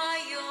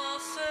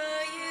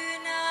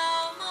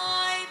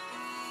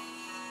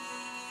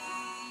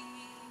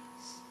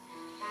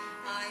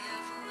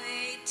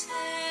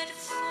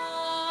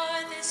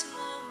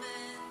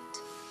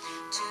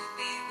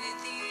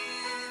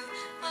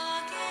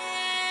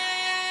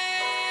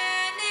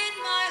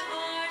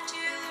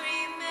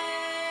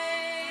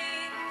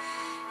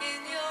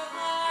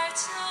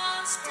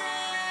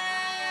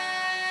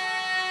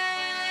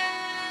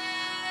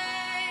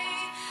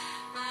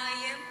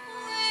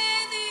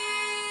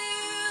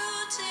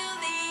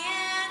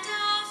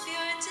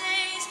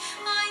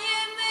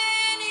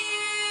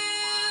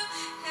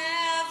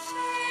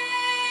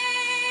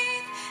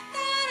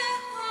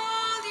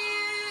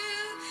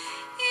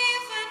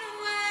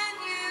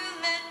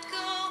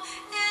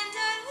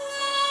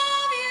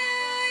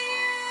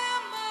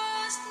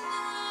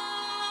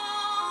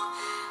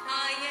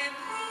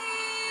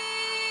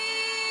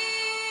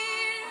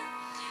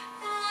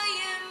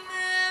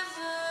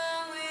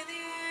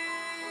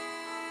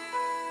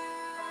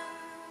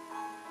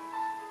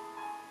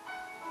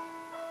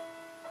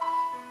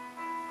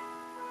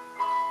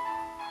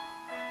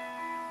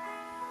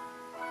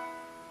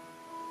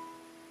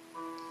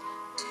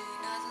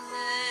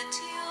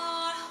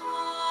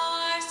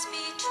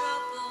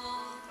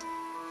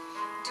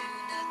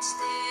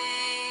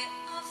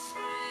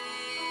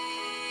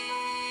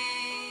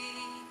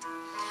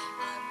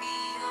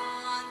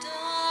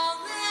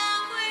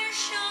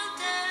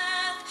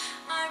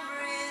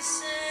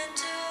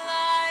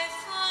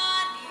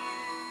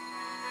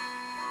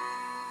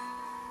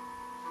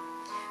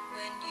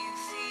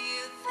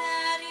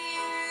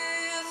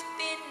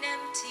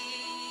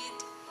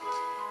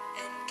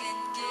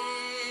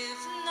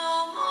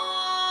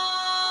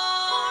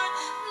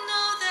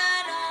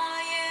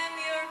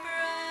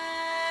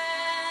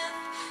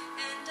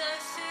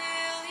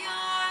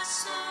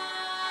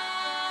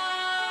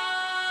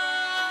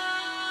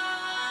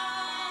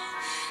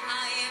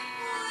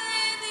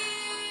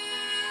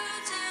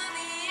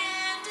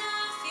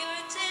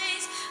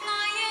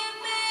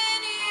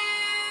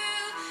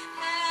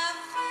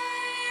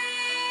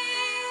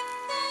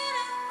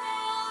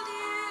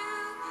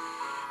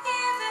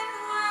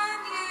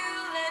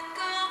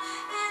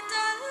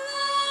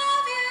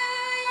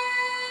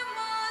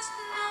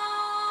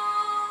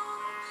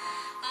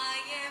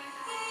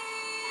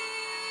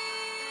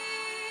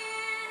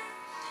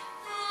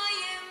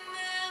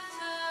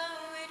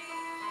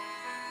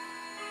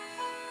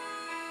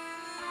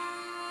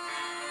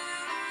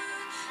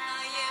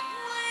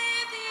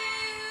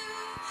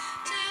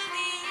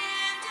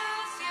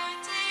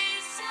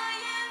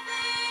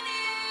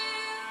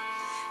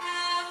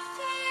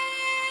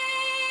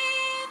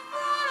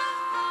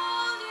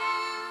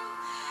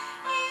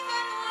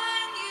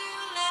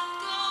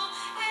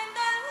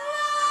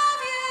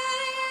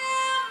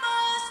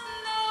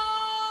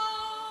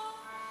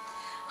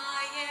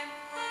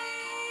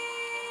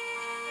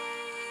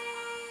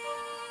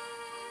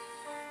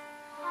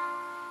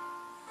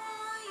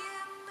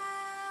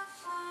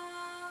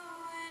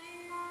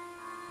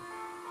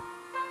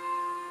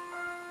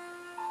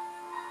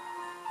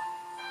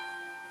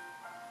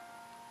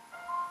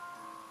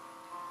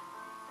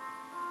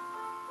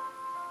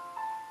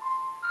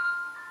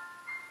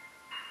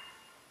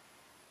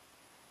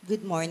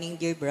 Good morning,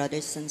 dear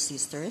brothers and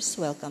sisters.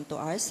 Welcome to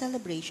our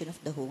celebration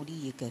of the Holy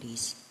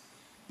Eucharist.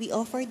 We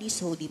offer this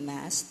Holy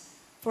Mass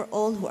for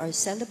all who are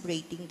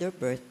celebrating their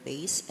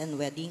birthdays and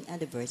wedding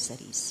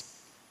anniversaries,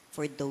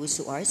 for those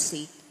who are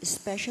sick,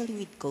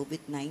 especially with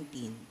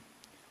COVID-19,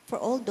 for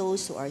all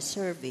those who are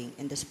serving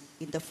in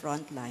the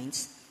front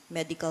lines,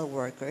 medical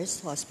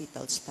workers,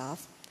 hospital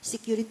staff,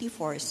 security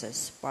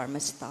forces,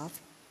 pharma staff,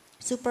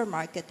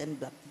 supermarket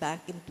and bank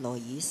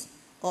employees,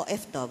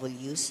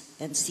 OFWs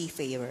and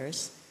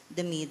seafarers,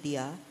 the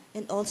media,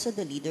 and also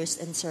the leaders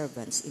and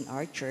servants in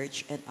our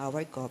church and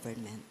our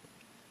government.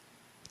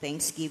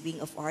 Thanksgiving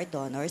of our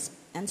donors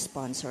and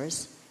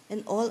sponsors,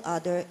 and all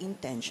other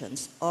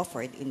intentions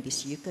offered in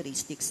this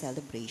Eucharistic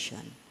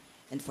celebration,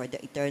 and for the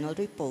eternal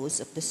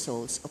repose of the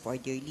souls of our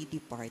dearly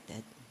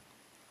departed.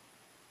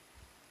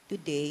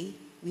 Today,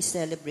 we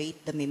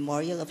celebrate the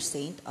memorial of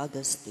Saint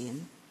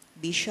Augustine,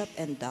 Bishop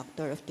and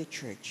Doctor of the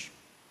Church.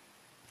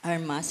 Our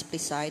Mass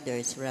presider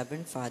is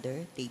Reverend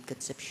Father Dave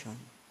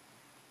Concepcion.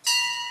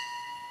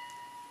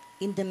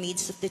 In the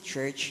midst of the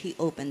church, he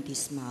opened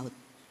his mouth,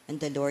 and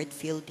the Lord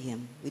filled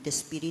him with the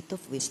spirit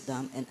of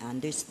wisdom and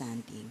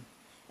understanding,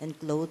 and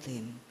clothed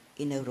him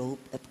in a robe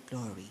of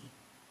glory.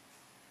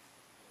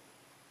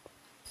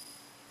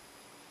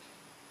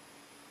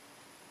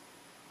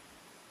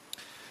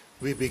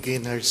 We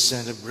begin our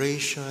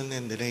celebration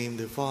in the name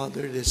of the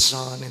Father, the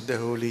Son, and the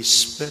Holy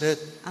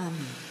Spirit. Amen.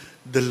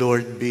 The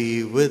Lord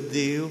be with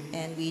you.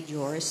 And with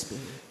your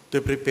spirit. To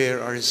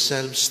prepare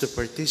ourselves to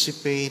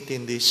participate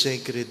in the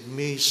sacred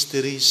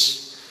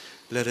mysteries,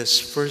 let us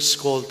first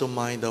call to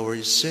mind our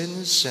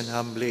sins and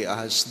humbly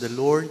ask the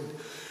Lord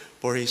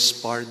for His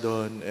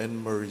pardon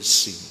and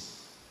mercy.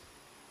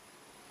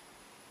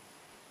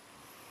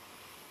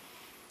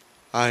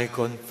 I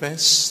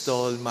confess to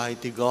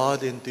Almighty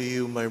God and to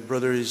you, my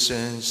brothers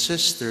and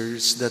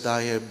sisters, that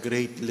I have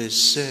greatly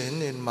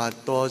sinned in my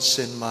thoughts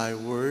and my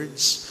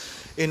words,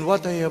 in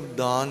what I have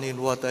done,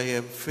 in what I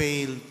have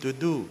failed to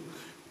do,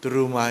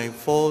 through my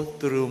fault,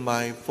 through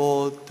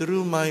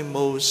my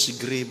most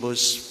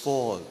grievous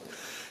fault.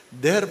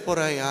 Therefore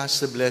I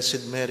ask the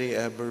Blessed Mary,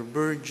 ever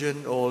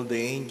Virgin, all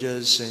the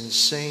angels and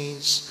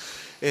saints,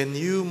 and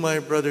you, my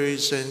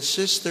brothers and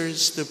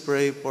sisters, to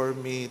pray for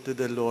me to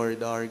the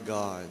Lord our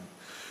God.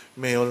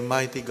 May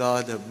Almighty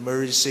God have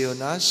mercy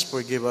on us,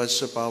 forgive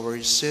us of our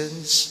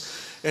sins,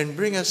 and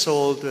bring us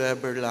all to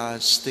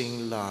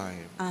everlasting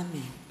life.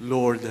 Amen.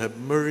 Lord, have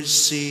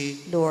mercy.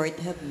 Lord,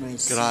 have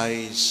mercy.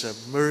 Christ,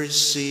 have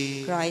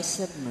mercy. Christ,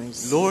 have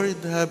mercy. Lord,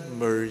 have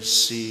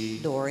mercy.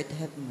 Lord,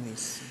 have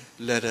mercy.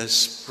 Let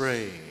us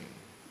pray.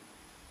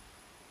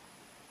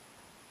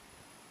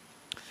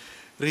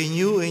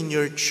 Renew in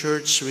your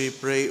church, we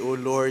pray, O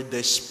Lord,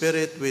 the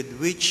spirit with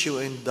which you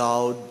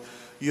endowed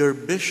your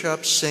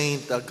Bishop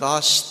Saint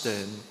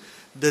Augustine,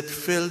 that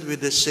filled with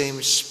the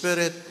same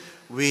Spirit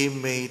we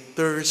may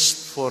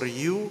thirst for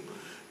you,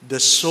 the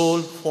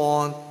sole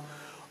fount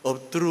of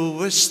true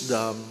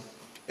wisdom,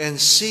 and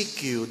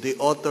seek you, the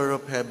author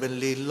of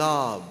heavenly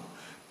love,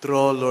 through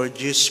our Lord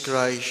Jesus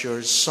Christ,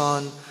 your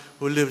Son,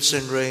 who lives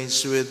and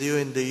reigns with you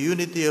in the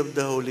unity of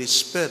the Holy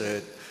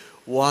Spirit,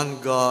 one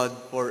God,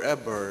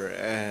 forever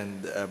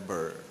and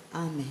ever.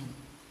 Amen.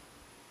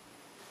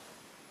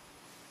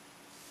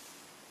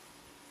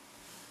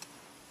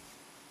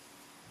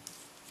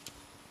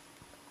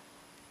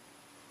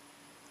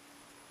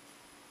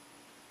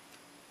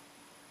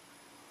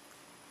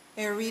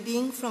 A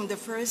reading from the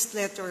first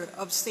letter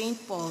of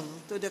St. Paul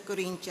to the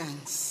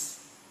Corinthians.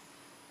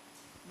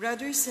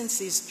 Brothers and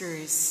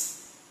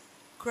sisters,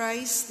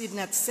 Christ did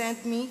not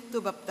send me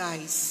to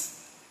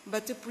baptize,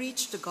 but to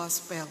preach the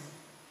gospel,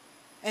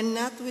 and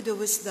not with the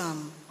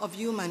wisdom of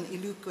human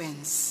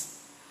eloquence,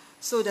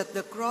 so that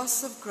the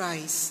cross of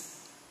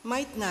Christ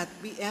might not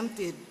be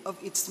emptied of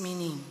its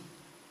meaning.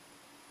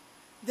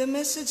 The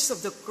message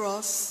of the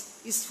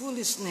cross is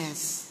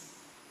foolishness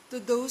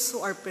to those who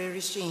are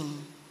perishing,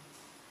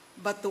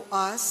 but to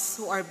us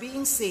who are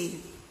being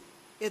saved,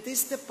 it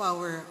is the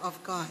power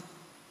of God.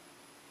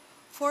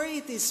 For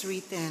it is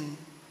written,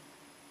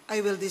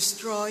 I will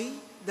destroy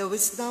the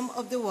wisdom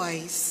of the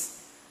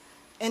wise,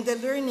 and the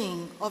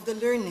learning of the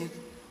learned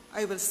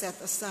I will set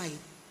aside.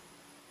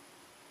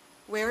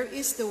 Where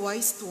is the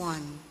wise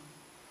one?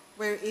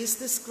 Where is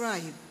the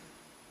scribe?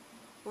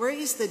 Where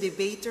is the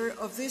debater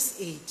of this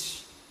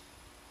age?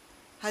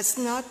 Has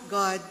not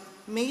God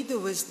made the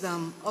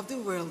wisdom of the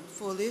world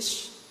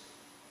foolish?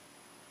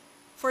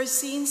 For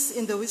since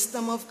in the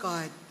wisdom of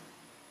God,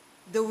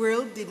 the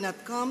world did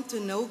not come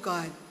to know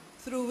God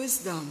through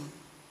wisdom,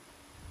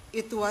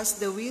 it was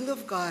the will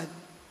of God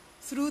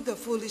through the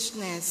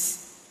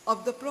foolishness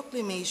of the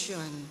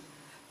proclamation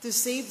to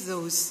save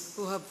those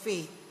who have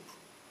faith.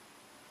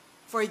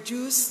 For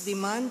Jews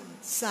demand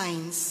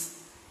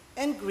signs,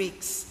 and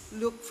Greeks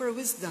look for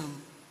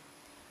wisdom.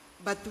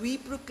 But we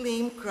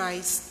proclaim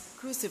Christ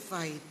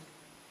crucified,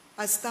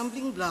 a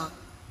stumbling block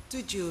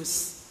to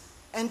Jews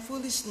and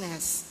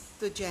foolishness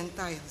to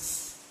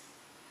Gentiles.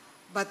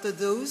 But to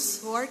those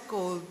who are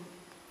called,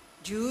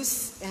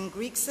 Jews and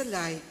Greeks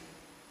alike,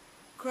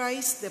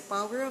 Christ, the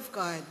power of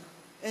God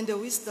and the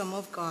wisdom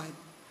of God.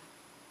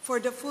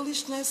 For the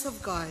foolishness of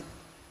God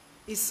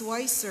is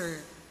wiser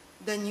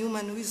than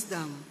human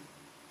wisdom,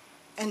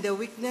 and the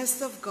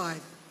weakness of God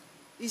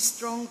is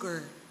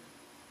stronger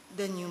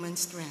than human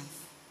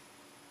strength.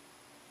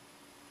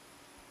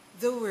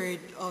 The word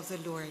of the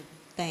Lord.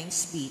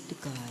 Thanks be to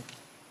God.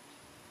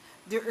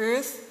 The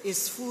earth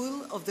is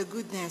full of the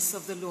goodness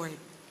of the Lord.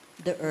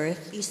 The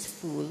earth is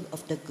full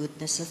of the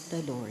goodness of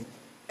the Lord.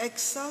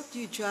 Exalt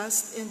you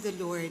just in the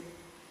Lord.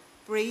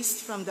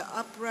 Praise from the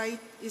upright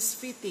is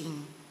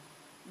fitting.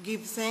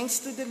 Give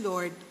thanks to the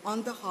Lord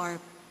on the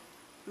harp.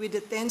 With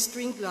the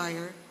 10-stringed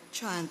lyre,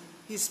 chant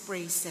his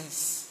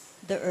praises.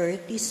 The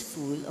earth is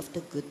full of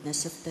the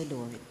goodness of the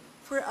Lord.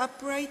 For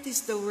upright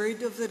is the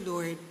word of the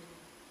Lord.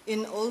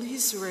 In all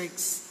his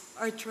works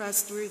are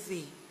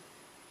trustworthy.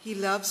 He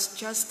loves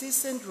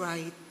justice and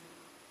right.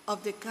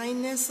 Of the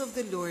kindness of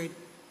the Lord,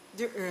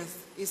 the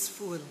earth is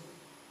full.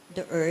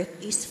 The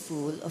earth is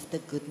full of the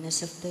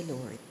goodness of the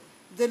Lord.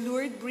 The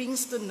Lord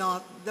brings to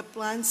naught the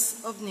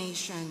plans of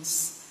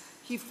nations.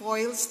 He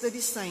foils the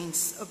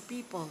designs of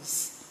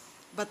peoples.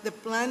 But the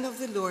plan of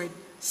the Lord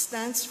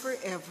stands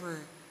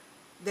forever,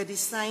 the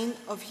design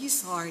of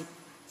his heart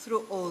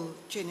through all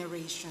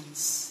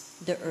generations.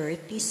 The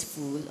earth is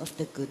full of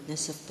the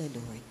goodness of the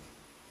Lord.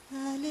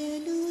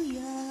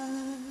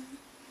 Hallelujah.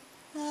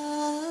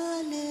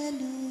 Hallelujah.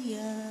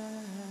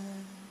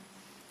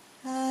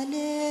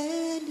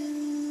 Hallelujah.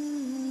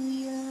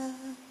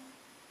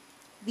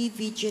 Be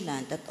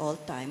vigilant at all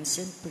times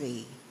and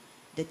pray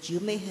that you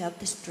may have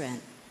the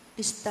strength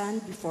to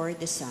stand before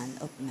the Son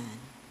of Man.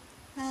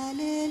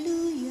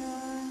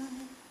 Hallelujah.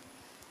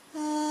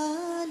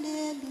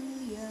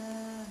 Hallelujah.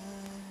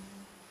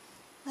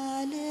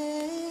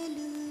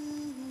 Hallelujah.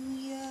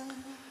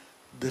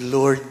 The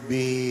Lord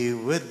be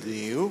with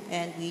you.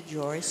 And with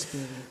your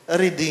spirit. A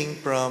reading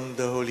from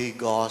the Holy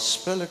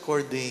Gospel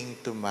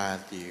according to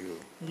Matthew.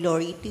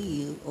 Glory to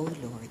you, O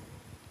Lord.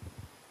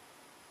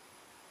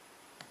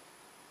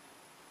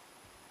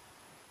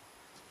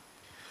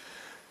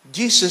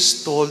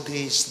 Jesus told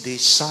his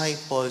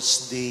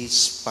disciples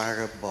this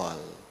parable.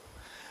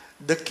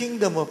 The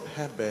kingdom of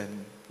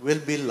heaven will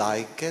be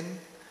likened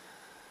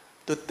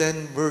to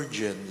 10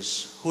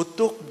 virgins who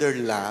took their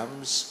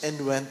lamps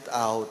and went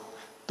out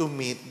to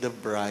meet the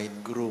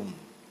bridegroom.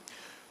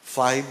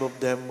 5 of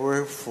them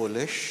were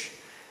foolish,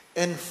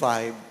 and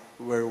 5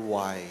 were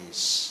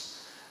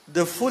wise.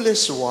 The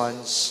foolish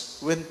ones,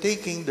 when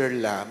taking their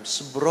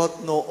lamps,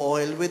 brought no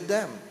oil with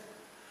them.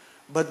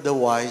 But the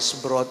wise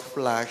brought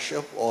flash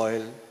of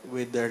oil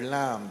with their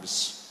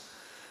lamps.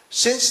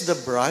 Since the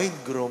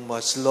bridegroom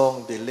was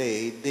long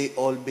delayed, they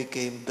all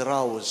became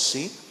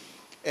drowsy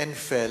and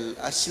fell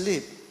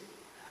asleep.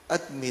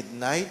 At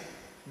midnight,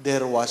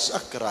 there was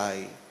a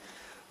cry,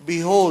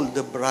 "Behold,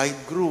 the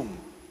bridegroom,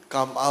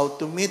 come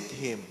out to meet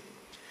him."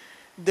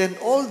 Then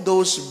all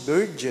those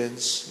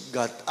virgins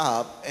got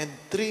up and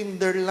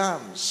trimmed their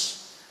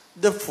lamps.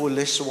 The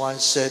foolish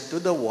ones said to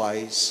the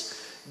wise,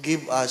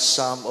 "Give us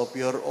some of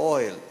your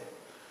oil,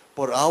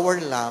 for our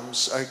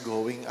lamps are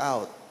going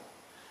out."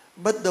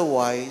 But the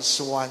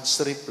wise ones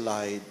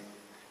replied,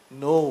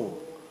 "No,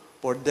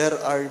 for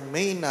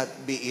may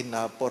not be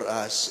enough for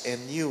us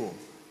and you.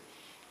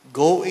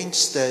 Go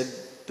instead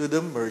to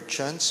the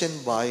merchants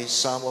and buy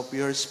some of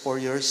yours for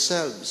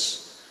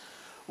yourselves."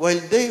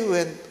 While they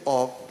went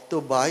off to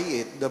buy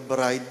it, the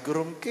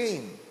bridegroom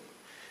came,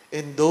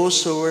 and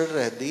those who were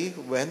ready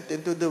went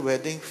into the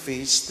wedding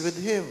feast with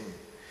him.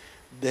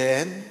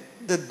 Then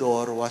the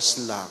door was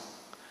locked.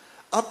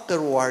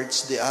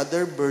 Afterwards, the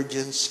other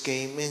virgins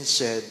came and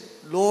said,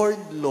 "Lord,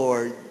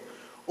 Lord,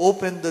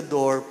 open the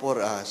door for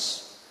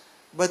us."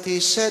 But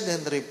he said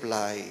in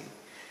reply,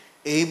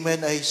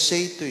 "Amen, I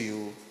say to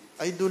you,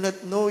 I do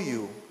not know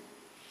you.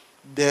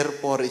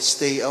 Therefore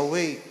stay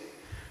awake,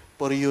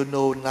 for you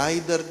know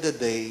neither the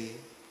day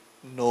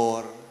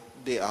nor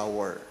the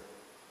hour."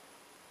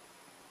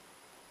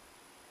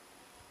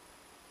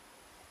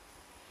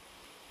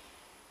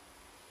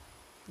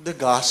 The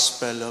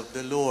Gospel of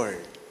the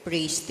Lord.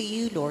 Praise to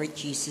you, Lord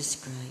Jesus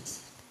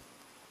Christ.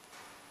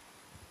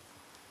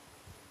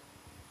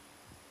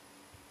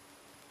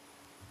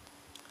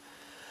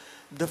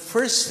 The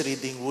first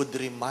reading would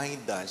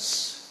remind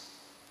us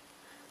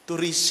to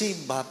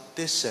receive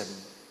baptism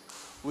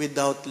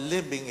without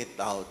living it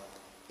out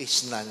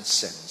is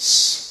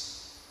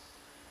nonsense.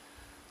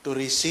 To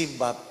receive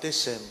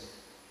baptism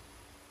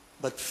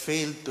but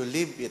fail to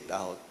live it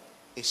out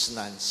is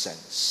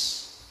nonsense.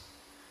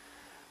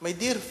 My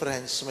dear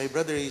friends, my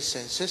brothers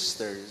and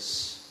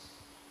sisters,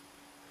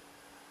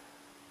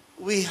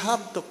 we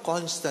have to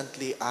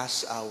constantly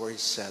ask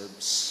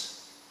ourselves,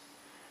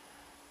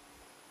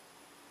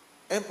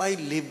 am I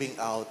living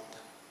out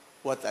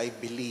what I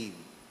believe?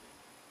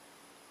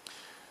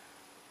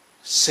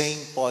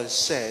 Saint Paul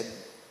said,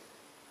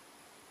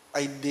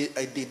 I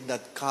did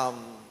not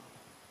come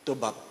to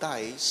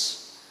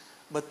baptize,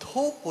 but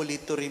hopefully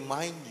to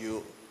remind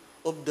you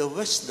of the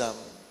wisdom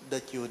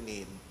that you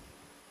need.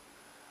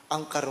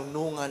 Ang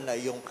karunungan na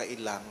iyong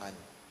kailangan.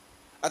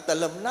 At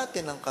alam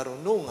natin ang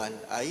karunungan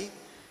ay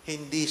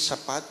hindi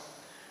sapat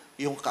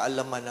yung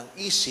kaalaman ng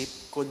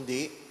isip,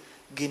 kundi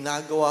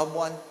ginagawa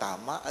mo ang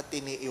tama at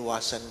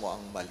iniiwasan mo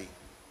ang mali.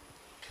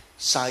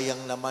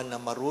 Sayang naman na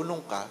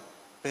marunong ka,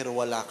 pero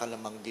wala ka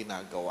namang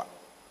ginagawa.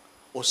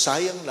 O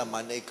sayang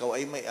naman na ikaw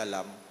ay may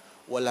alam,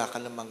 wala ka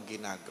namang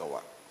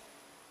ginagawa.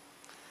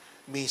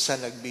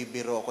 Minsan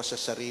nagbibiro ako sa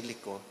sarili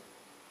ko,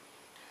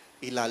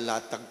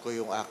 ilalatag ko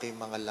yung aking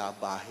mga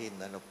labahin,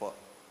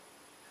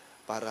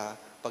 para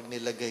pag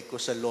nilagay ko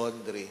sa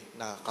laundry,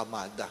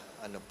 nakakamada,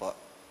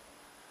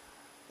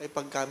 Ay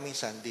pagka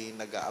minsan, di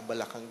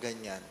nag-aabala kang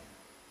ganyan,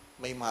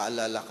 may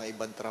maalala kang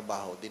ibang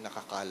trabaho, di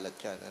nakakalat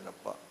yan,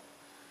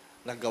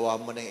 Nagawa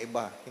mo na yung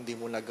iba, hindi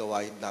mo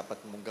nagawa yung dapat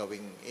mong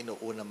gawing,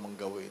 inuuna mong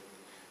gawin.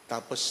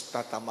 Tapos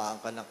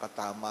tatamaan ka ng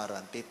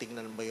katamaran,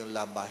 titingnan mo yung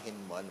labahin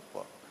mo,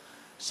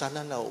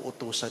 Sana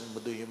nauutusan mo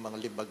doon yung mga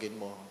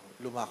libagin mo,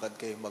 lumakad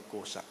kayong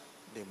magkusa,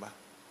 di ba?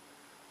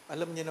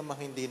 Alam niyo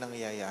namang hindi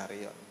nangyayari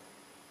yon.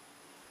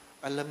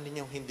 Alam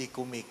niyo hindi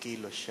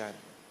kumikilos yan.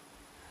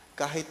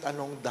 Kahit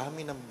anong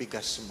dami ng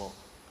bigas mo,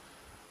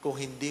 kung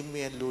hindi mo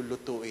yan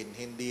lulutuin,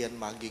 hindi yan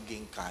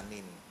magiging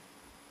kanin.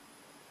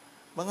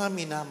 Mga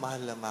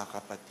minamahal na mga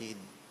kapatid,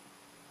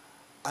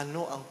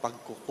 ano ang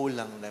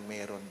pagkukulang na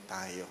meron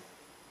tayo?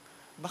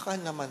 Baka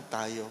naman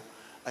tayo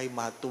ay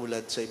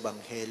matulad sa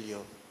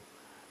Ebanghelyo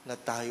na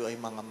tayo ay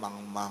mga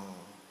mangmang.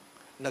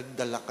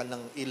 Nagdala ka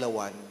ng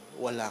ilawan,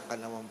 wala ka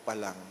naman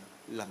palang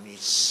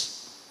langis.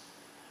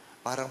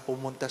 Parang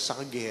pumunta sa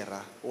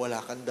gera,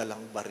 wala kang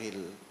dalang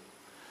baril.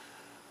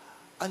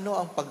 Ano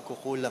ang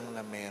pagkukulang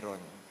na meron?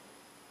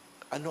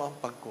 Ano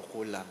ang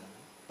pagkukulang?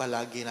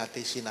 Palagi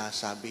natin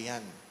sinasabi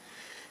yan.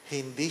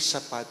 Hindi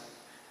sapat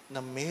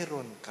na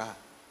meron ka.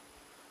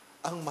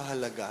 Ang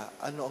mahalaga,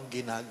 ano ang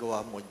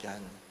ginagawa mo dyan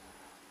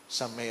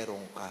sa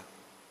meron ka?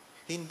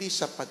 Hindi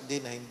sapat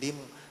din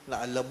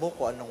na alam mo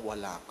kung anong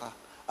wala ka.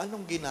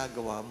 Anong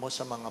ginagawa mo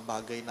sa mga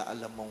bagay na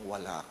alam mong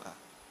wala ka?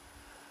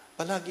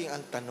 Palaging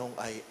ang tanong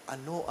ay,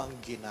 ano ang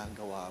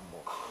ginagawa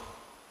mo?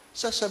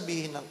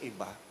 Sasabihin ng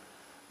iba,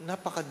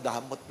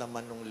 napakadamot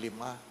naman ng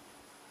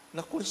 5,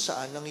 na kung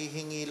saan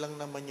nangihingi lang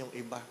naman yung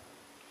iba.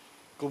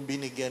 Kung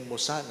binigyan mo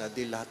sana,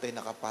 di lahat ay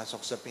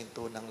nakapasok sa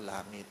pinto ng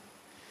langit.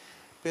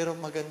 Pero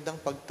magandang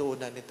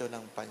pagtuunan nito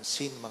ng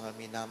pansin, mga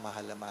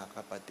minamahal na mga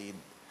kapatid.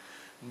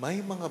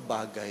 May mga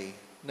bagay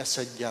na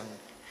sadyang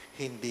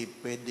hindi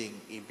pwedeng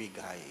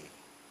ibigay.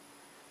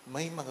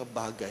 May mga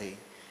bagay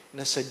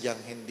na sadyang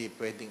hindi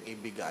pwedeng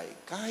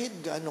ibigay. Kahit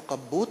gaano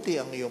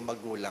kabuti ang iyong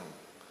magulang,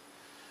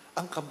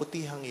 ang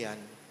kabutihang yan,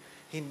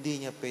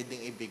 hindi niya pwedeng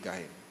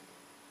ibigay.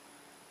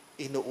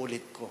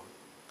 Inuulit ko,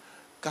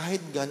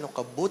 kahit gaano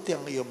kabuti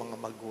ang iyong mga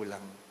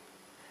magulang,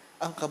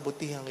 ang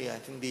kabutihang yan,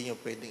 hindi niya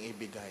pwedeng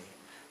ibigay.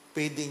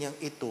 Pwede niyang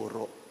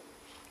ituro.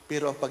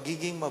 Pero ang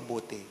pagiging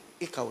mabuti,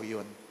 ikaw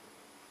yun.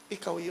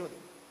 Ikaw yun.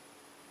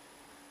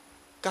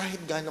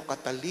 Kahit gaano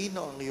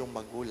katalino ang iyong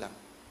magulang,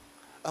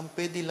 ang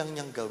pwede lang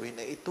niyang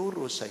gawin ay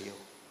ituro sa iyo.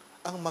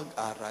 Ang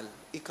mag-aral,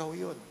 ikaw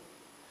yun.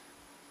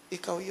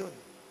 Ikaw yun.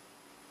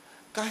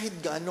 Kahit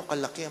gaano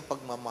kalaki ang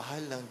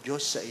pagmamahal ng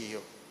Diyos sa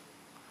iyo,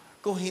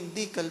 kung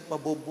hindi ka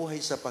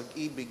mabubuhay sa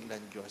pag-ibig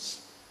ng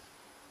Diyos,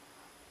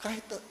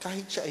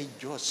 kahit siya ay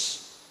Diyos,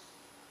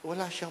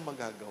 wala siyang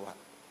magagawa.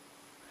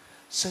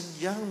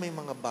 Sadyang may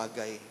mga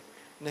bagay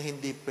na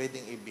hindi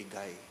pwedeng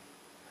ibigay.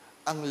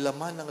 Ang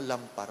laman ng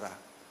lampara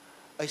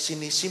ay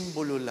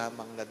sinisimbolo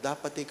lamang na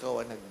dapat ikaw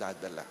ang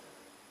nagdadala.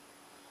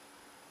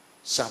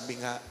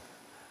 Sabi nga,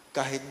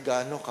 kahit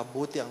gaano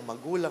kabuti ang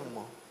magulang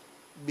mo,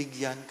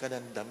 bigyan ka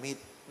ng damit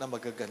na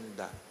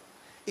magaganda.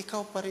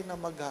 Ikaw pa rin ang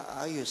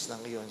mag-aayos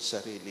ng iyong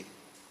sarili.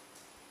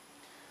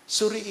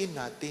 Suriin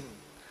natin,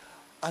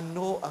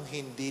 ano ang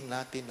hindi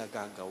natin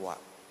nagagawa?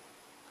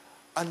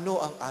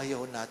 Ano ang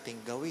ayaw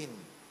nating gawin?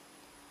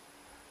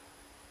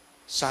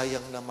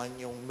 Sayang naman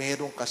yung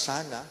meron ka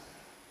sana,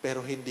 pero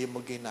hindi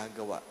mo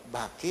ginagawa.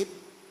 Bakit?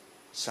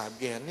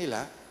 Sabi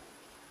nila,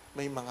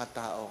 may mga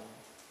taong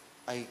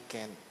I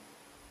can't.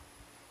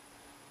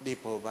 Di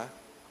po ba?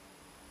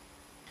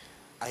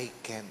 I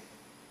can't.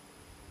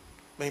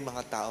 May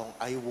mga taong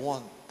I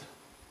want.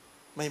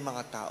 May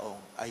mga taong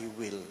I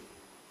will.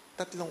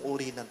 3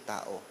 uri ng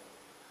tao.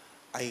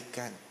 I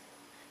can't.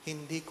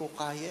 Hindi ko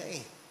kaya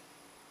eh.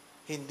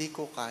 Hindi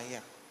ko kaya.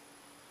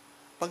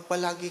 Pag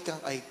palagi kang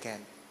I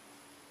can't,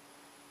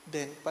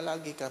 then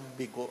palagi kang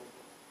bigo.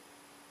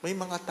 May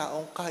mga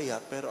taong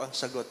kaya, pero ang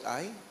sagot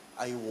ay,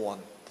 I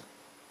want.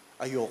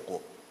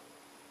 Ayoko.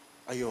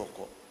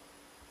 Ayoko.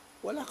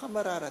 Wala kang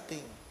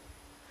mararating.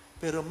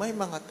 Pero may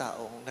mga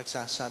taong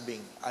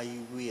nagsasabing, I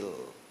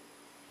will.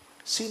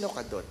 Sino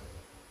ka doon?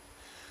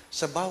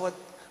 Sa bawat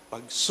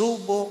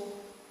pagsubok,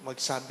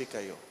 magsabi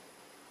kayo,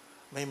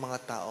 may mga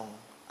taong,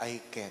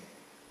 I can't.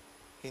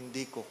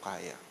 Hindi ko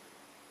kaya.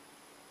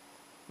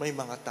 May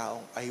mga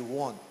taong, I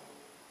want.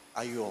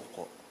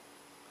 Ayoko.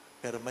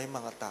 Pero may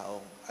mga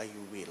taong, I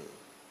will.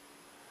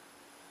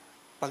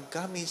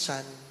 Pagka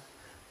minsan,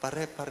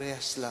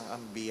 pare-parehas lang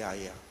ang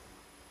biyaya.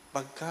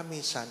 Pagka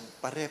minsan,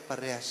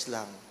 pare-parehas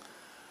lang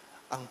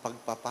ang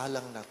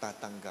pagpapalang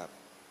natatanggap.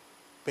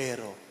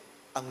 Pero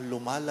ang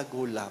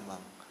lumalago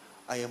lamang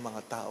ay ang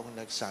mga taong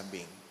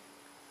nagsabing,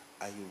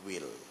 I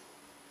will.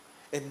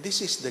 And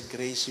this is the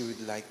grace you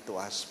would like to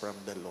ask from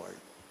the Lord.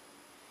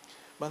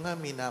 Mga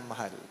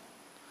minamahal,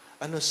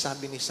 ano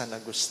sabi ni San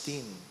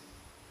Augustine?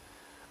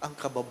 Ang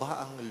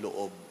kababaang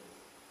loob,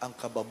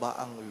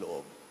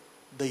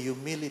 the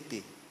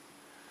humility.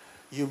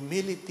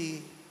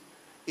 Humility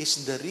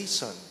is the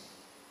reason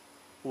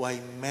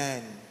why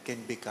men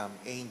can become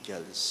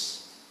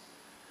angels.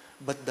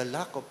 But the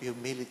lack of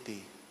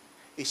humility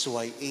is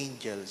why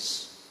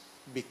angels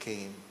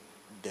became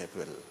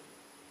devil.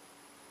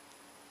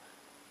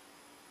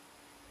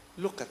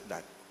 Look at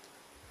that.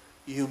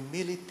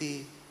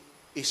 Humility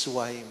is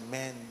why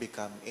men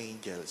become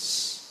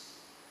angels.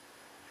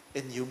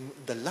 And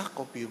the lack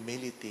of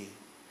humility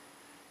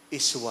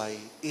is why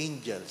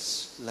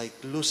angels like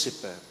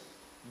Lucifer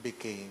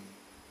became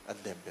a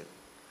devil.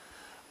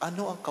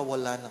 Ano ang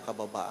kawalan ng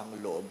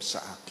kababaang loob sa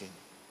akin?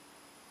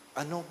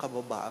 Anong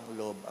kababaang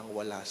loob ang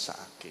wala sa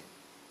akin?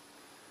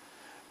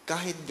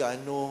 Kahit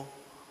gaano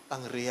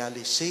ang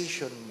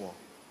realization mo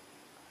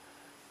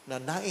na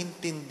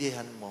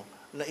naintindihan mo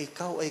na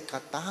ikaw ay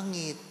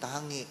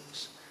katangi-tangi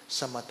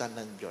sa mata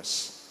ng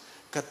Diyos.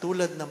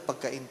 Katulad ng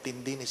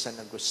pagkaintindi ni San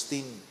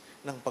Agustin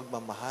ng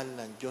pagmamahal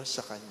ng Diyos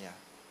sa Kanya.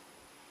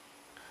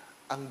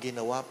 Ang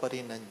ginawa pa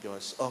rin ng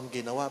Diyos, o ang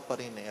ginawa pa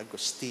rin ni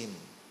Agustin,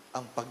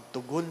 ang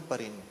pagtugon pa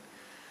rin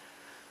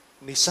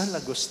ni San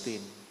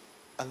Agustin,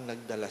 ang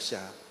nagdala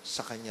siya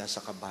sa Kanya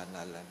sa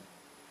kabanalan.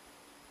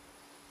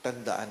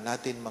 Tandaan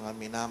natin mga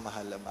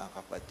minamahal na mga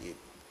kapatid,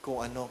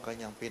 kung ano ang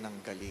Kanyang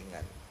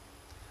pinanggalingan.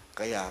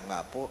 Kaya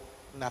nga po,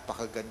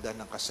 napakaganda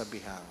ng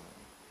kasabihang,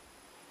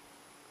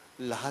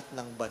 lahat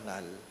ng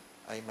banal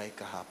ay may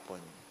kahapon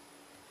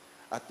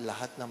at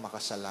lahat ng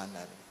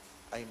makasalanan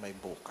ay may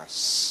bukas.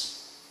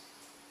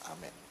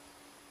 Amen.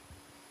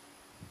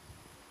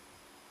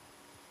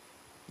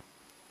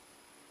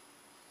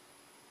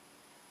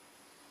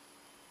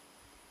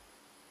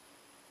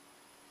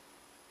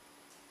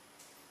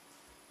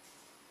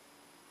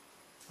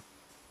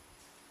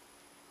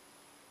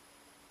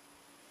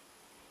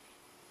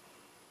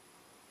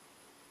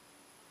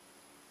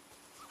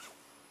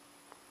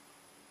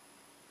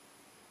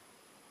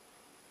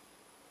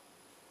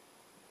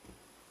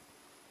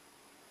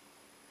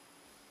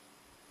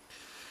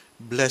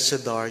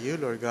 Blessed are you,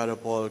 Lord God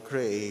of all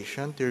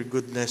creation. To your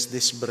goodness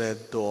this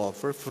bread to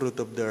offer, fruit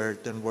of the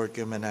earth and work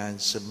human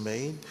hands have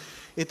made.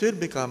 It will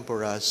become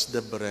for us the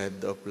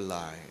bread of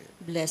life.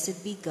 Blessed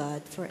be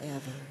God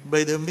forever.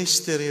 By the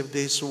mystery of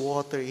this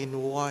water in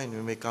wine, we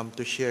may come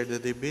to share the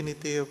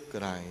divinity of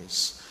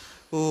Christ,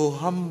 who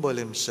humbled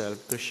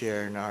himself to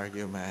share in our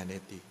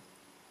humanity.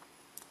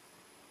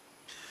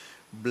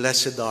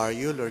 Blessed are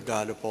you, Lord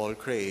God of all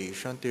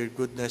creation. To your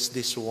goodness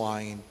this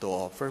wine to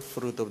offer,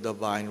 fruit of the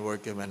vine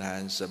work human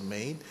hands have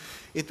made.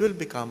 It will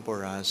become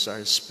for us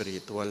our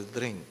spiritual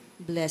drink.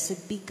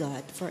 Blessed be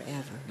God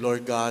forever.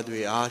 Lord God,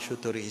 we ask you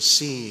to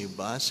receive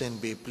us and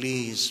be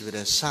pleased with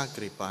the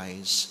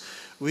sacrifice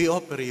we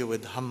offer you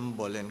with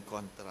humble and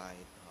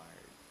contrite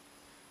heart.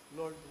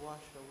 Lord,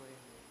 wash away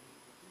my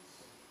iniquities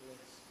and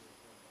cleanse me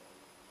from all.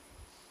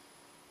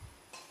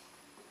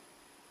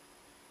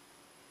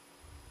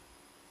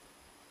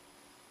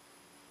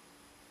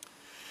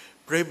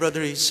 Pray,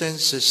 brothers and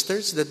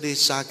sisters, that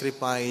this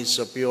sacrifice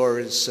of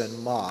yours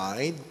and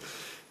mine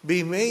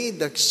be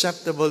made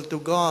acceptable to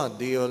God,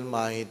 the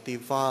Almighty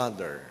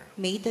Father.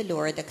 May the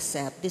Lord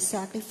accept this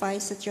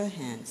sacrifice at your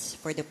hands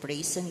for the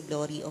praise and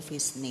glory of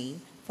his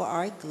name, for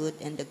our good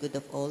and the good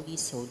of all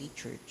his holy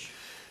church.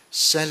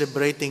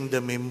 Celebrating the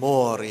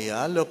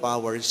memorial of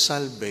our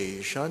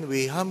salvation,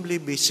 we humbly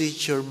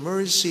beseech your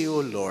mercy, O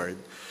Lord,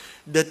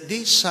 that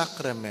this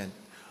sacrament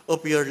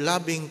of your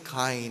loving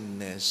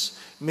kindness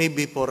may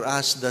be for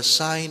us the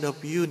sign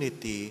of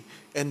unity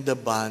and the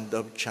bond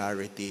of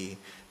charity.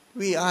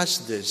 We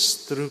ask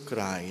this through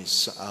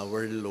Christ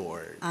our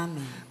Lord.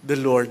 Amen. The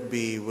Lord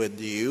be with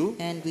you.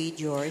 And with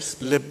yours,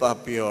 Lift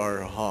up your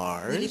we lift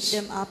hearts.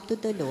 them up to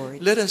the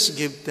Lord. Let us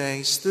give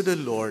thanks to the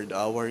Lord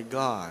our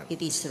God.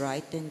 It is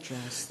right and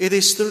just. It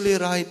is truly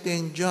right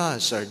and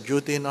just, our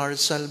duty in our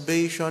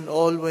salvation,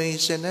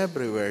 always and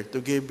everywhere,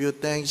 to give you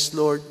thanks,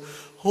 Lord,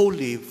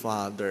 Holy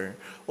Father,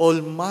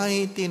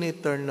 Almighty and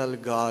eternal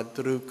God,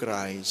 through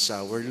Christ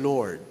our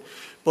Lord.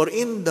 For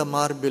in the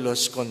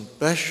marvelous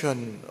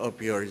confession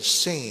of your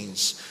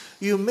saints,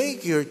 you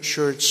make your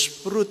church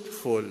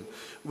fruitful,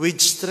 with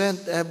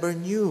strength ever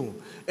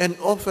new, and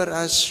offer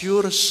us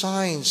sure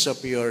signs of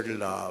your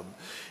love,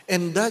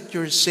 and that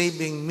your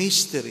saving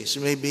mysteries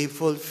may be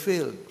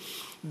fulfilled.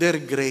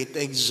 Their great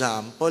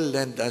example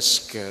lend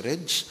us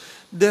courage,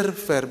 their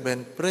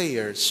fervent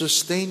prayers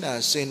sustain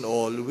us in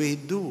all we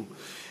do.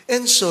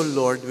 And so,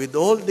 Lord, with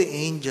all the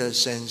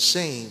angels and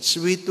saints,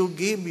 we too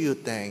give you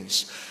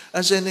thanks.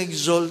 As an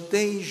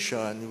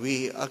exaltation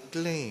we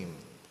acclaim.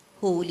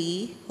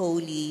 Holy,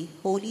 holy,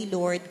 holy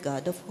Lord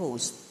God of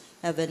hosts,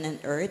 heaven and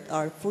earth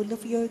are full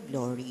of your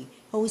glory.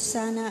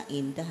 Hosanna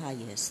in the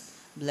highest.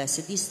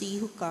 Blessed is he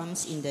who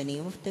comes in the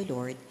name of the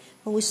Lord.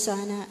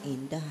 Hosanna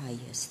in the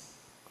highest.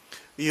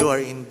 You are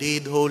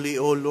indeed holy,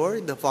 O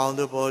Lord, the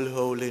founder of all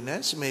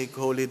holiness. Make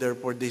holy,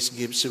 therefore, these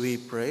gifts, we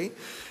pray,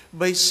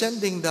 by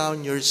sending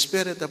down your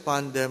Spirit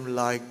upon them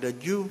like the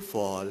dew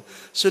fall,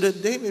 so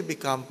that they may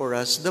become for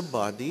us the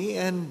body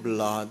and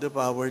blood of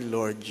our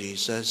Lord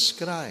Jesus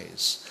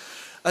Christ.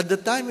 At the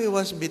time he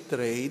was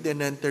betrayed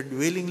and entered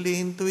willingly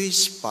into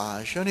his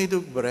passion, he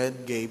took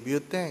bread, gave you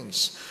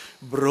thanks,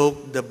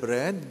 broke the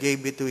bread,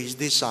 gave it to his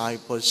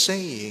disciples,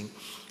 saying,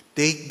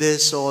 "Take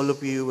this, all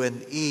of you,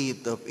 and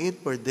eat of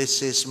it, for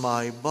this is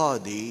my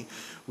body,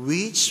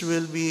 which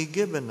will be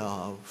given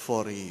up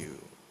for you."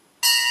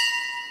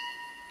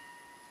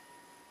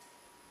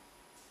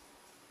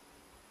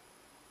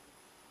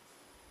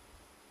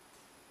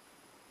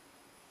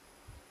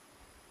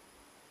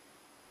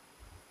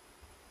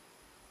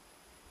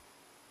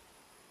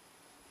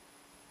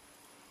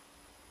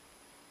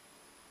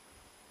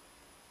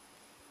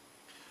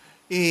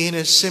 In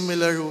a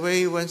similar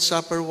way, when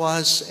supper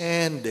was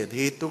ended,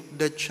 he took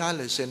the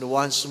chalice and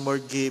once more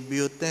gave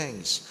you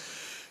thanks,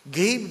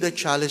 gave the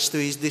chalice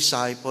to his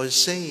disciples,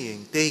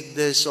 saying, "Take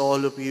this,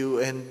 all of you,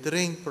 and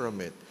drink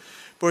from it.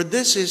 For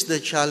this is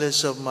the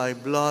chalice of my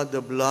blood,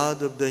 the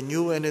blood of the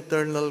new and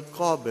eternal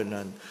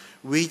covenant,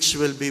 which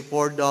will be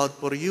poured out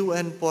for you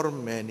and for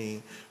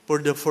many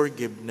for the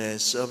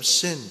forgiveness of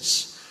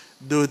sins.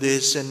 Do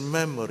this in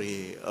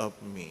memory of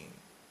me."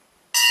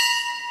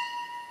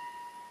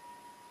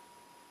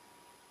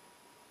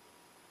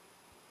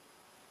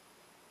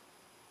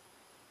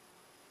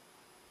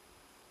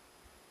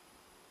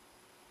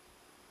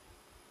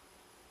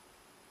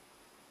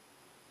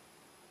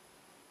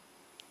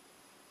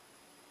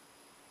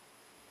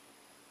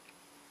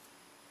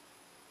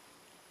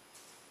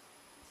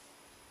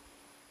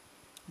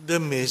 The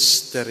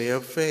mystery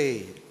of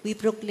faith. We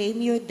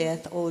proclaim your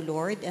death, O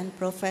Lord, and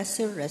profess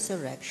your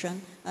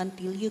resurrection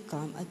until you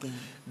come again.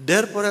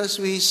 Therefore, as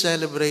we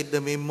celebrate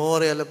the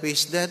memorial of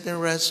his death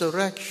and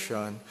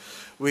resurrection,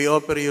 we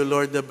offer you,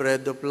 Lord, the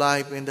bread of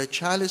life and the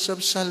chalice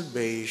of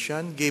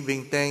salvation,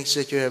 giving thanks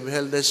that you have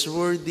held us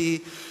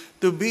worthy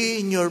to be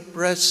in your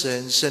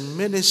presence and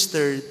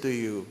minister to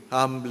you.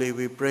 Humbly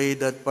we pray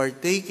that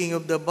partaking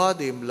of the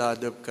body and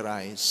blood of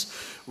Christ,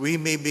 we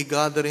may be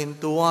gathered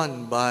into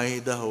one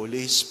by the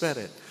Holy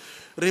Spirit.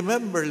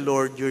 Remember,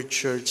 Lord, your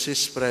church is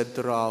spread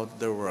throughout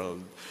the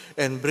world,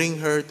 and bring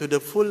her to the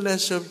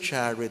fullness of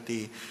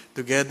charity,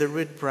 together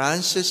with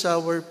Francis,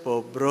 our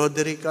Pope,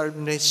 Broderick, our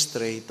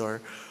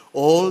administrator,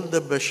 all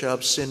the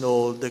bishops and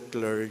all the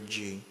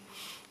clergy.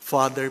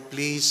 Father,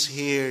 please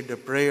hear the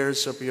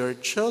prayers of your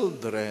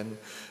children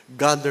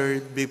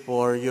gathered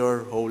before your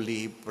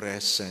holy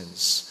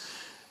presence.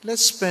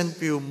 Let's spend a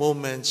few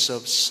moments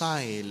of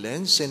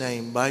silence, and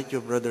I invite you,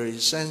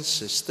 brothers and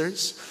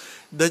sisters,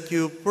 that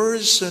you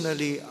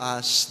personally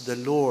ask the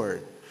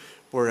Lord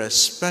for a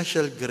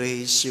special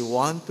grace you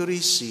want to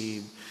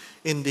receive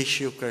in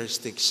this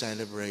Eucharistic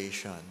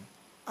celebration.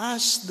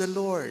 Ask the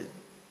Lord.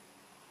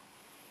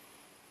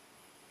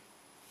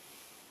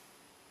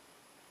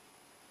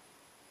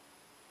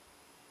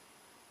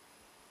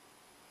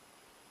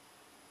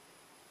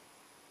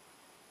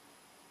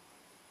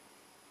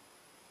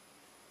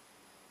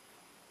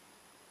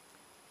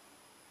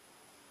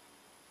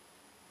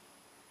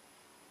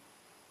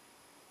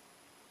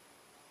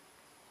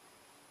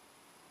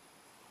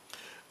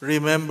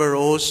 Remember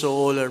also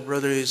all our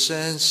brothers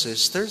and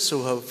sisters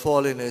who have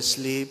fallen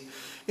asleep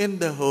in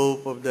the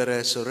hope of the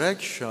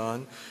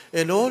resurrection,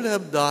 and all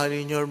have died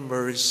in your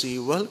mercy.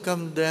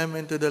 Welcome them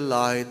into the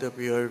light of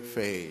your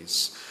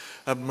face.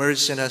 Have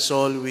mercy on us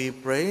all, we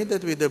pray,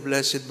 that with the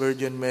Blessed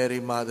Virgin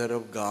Mary, Mother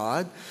of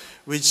God,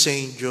 with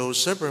Saint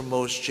Joseph, her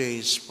most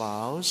chaste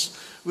spouse,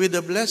 with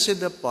the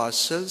blessed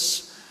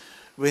apostles,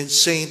 with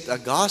Saint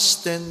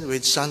Augustine,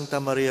 with Santa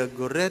Maria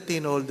Goretti,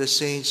 and all the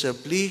saints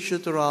of pleasure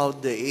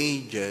throughout the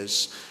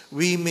ages,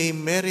 we may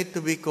merit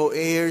to be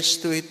co-heirs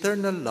to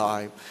eternal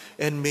life,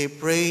 and may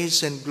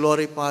praise and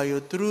glorify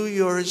you through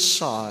your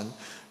Son,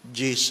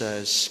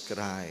 Jesus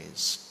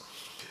Christ.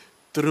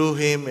 Through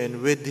him,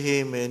 and with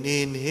him, and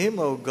in him,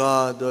 O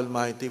God,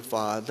 Almighty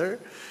Father,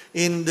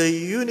 in the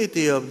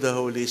unity of the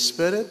Holy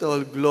Spirit,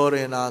 all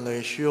glory and honor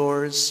is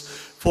yours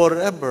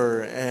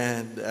forever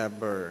and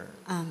ever.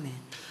 Amen.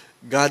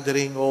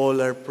 Gathering all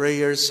our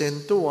prayers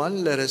into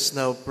one, let us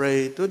now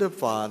pray to the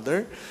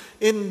Father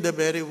in the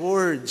very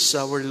words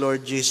our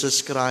Lord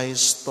Jesus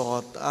Christ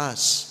taught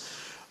us.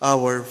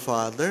 Our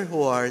Father,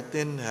 who art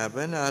in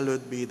heaven,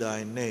 hallowed be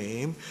thy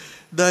name.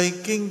 Thy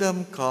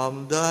kingdom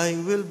come, thy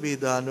will be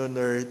done on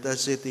earth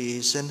as it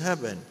is in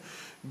heaven.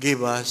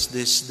 Give us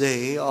this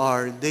day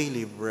our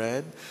daily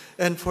bread,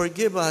 and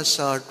forgive us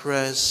our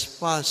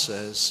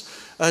trespasses,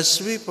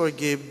 as we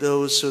forgive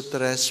those who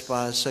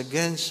trespass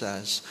against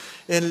us.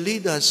 And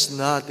lead us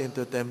not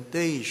into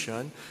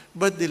temptation,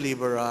 but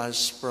deliver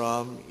us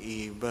from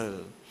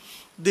evil.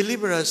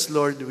 Deliver us,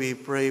 Lord, we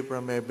pray,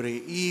 from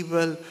every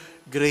evil.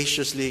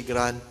 Graciously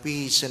grant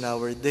peace in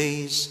our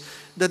days,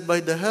 that by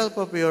the help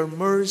of your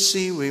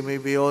mercy we may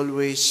be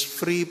always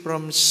free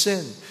from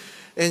sin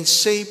and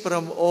safe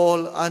from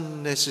all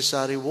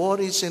unnecessary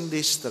worries and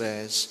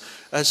distress,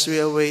 as we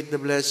await the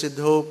blessed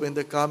hope and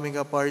the coming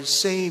of our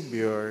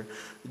Savior,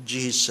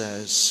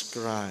 Jesus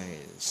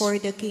Christ. For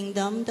the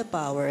kingdom, the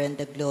power, and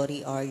the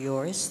glory are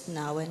yours,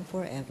 now and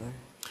forever.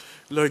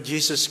 Lord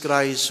Jesus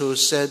Christ, who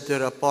said to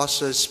the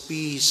apostles,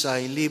 "Peace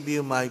I leave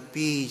you, my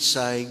peace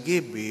I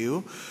give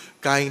you,"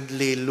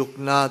 kindly look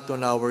not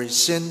on our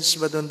sins,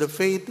 but on the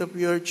faith of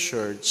your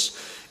church,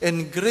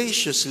 and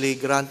graciously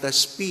grant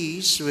us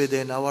peace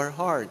within our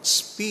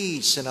hearts,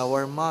 peace in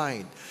our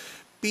mind,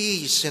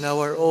 peace in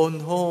our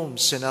own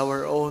homes, in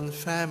our own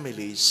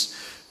families,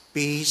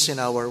 peace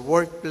in our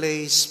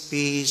workplace,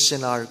 peace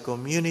in our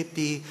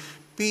community,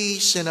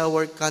 peace in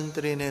our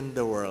country and in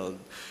the world.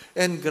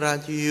 And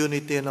grant you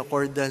unity in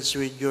accordance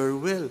with your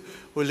will,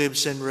 who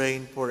lives and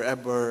reigns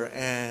forever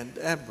and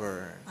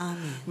ever.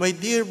 Amen. My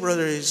dear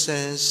brothers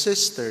and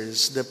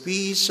sisters, the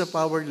peace of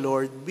our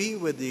Lord be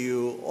with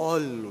you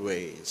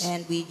always.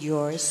 And with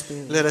your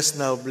spirit. Let us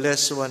now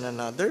bless one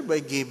another by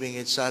giving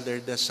each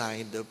other the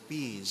sign of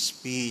peace.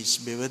 Peace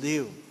be with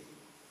you.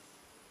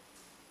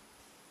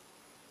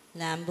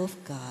 Lamb of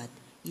God,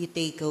 you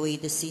take away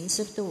the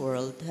sins of the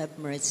world, have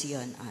mercy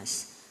on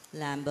us.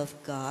 Lamb of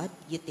God,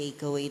 you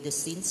take away the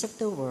sins of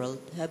the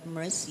world, have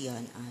mercy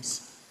on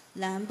us.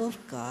 Lamb of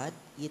God,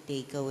 you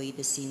take away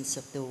the sins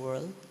of the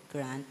world,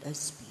 grant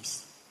us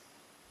peace.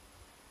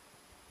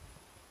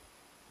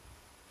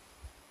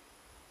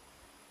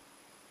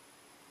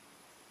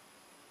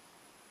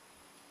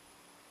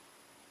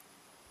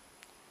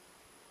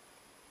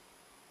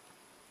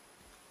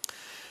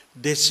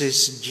 This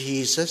is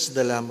Jesus,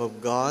 the Lamb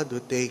of God,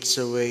 who takes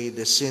away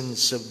the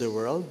sins of the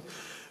world.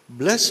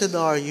 Blessed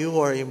are you who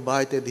are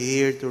invited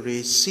here to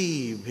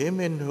receive Him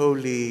in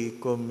Holy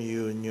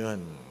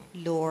Communion.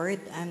 Lord,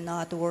 I'm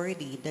not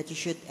worthy that you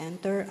should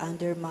enter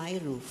under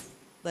my roof,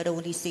 but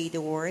only say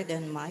the word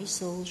and my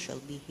soul shall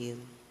be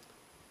healed.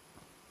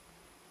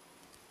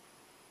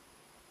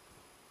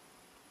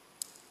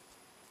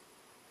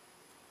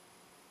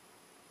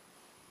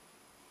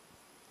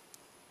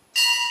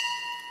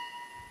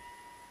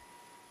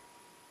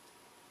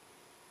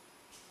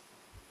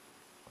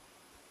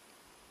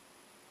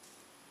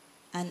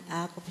 An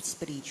act of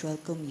spiritual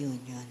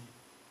communion.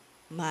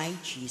 My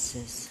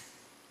Jesus,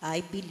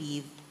 I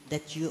believe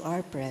that you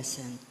are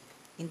present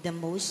in the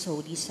most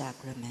holy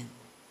sacrament.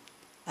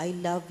 I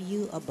love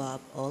you above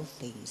all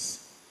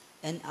things,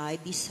 and I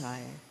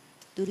desire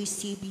to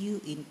receive you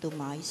into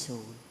my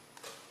soul.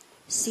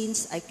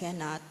 Since I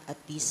cannot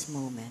at this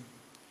moment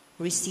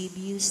receive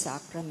you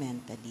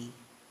sacramentally,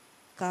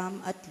 come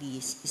at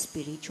least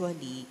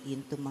spiritually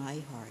into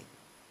my heart.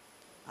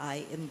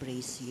 I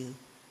embrace you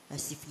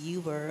as if you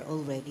were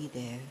already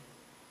there,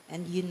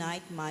 and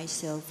unite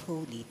myself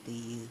wholly to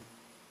you.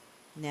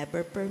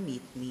 Never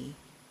permit me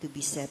to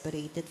be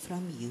separated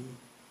from you.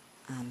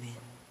 Amen.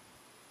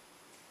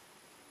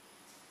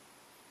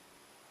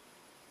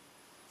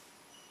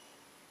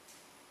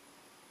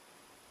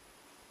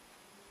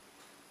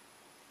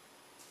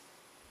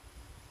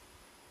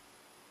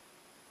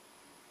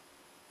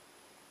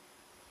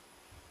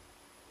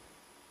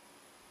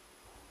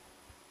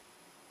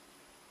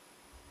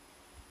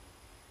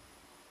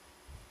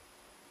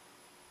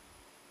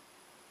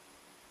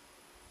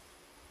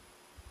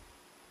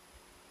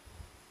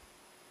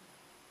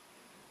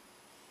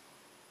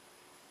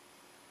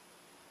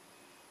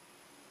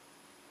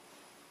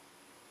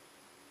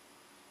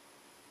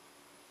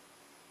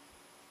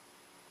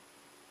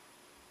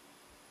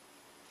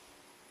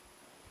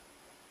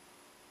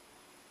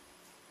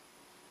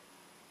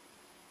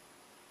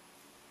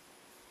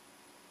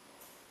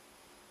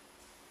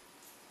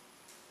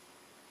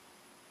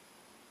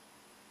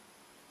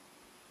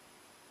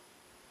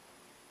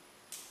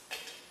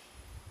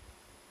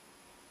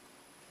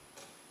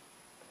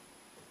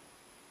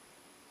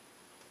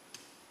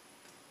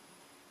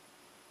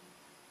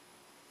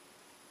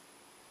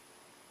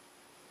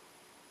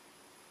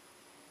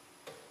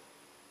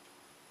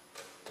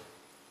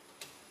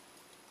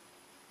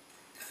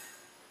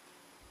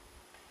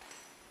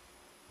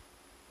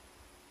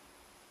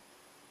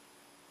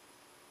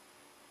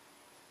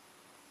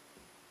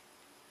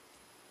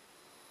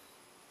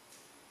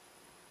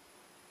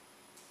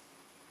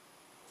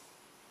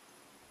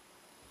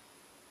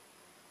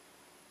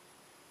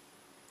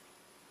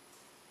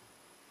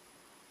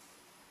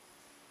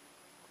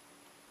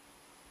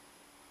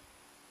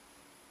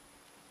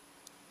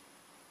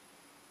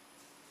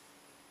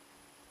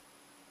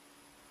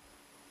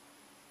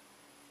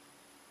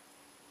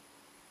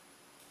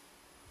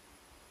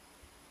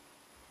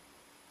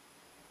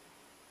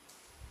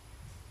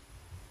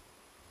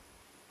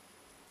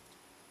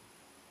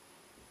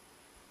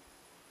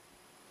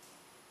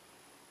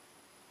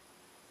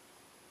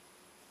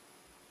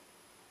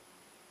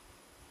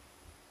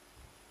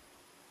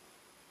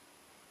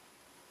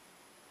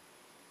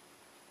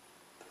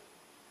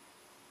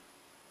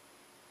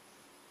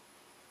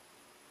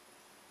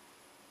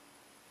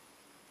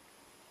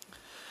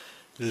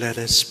 Let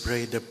us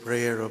pray the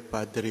prayer of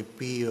Padre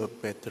Pio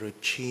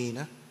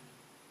Petrocina.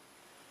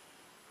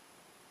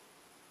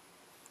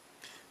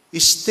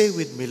 Stay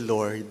with me,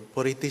 Lord,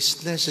 for it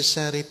is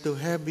necessary to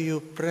have you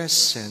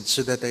present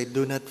so that I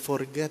do not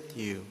forget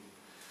you.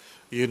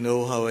 You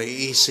know how I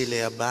easily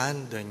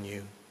abandon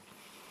you.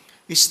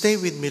 Stay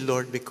with me,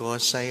 Lord,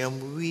 because I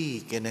am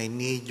weak and I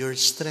need your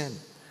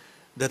strength,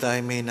 that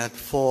I may not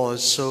fall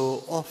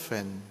so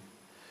often.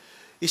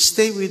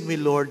 Stay with me,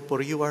 Lord,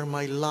 for you are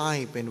my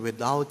life, and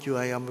without you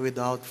I am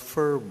without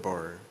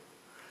fervor.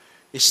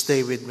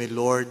 Stay with me,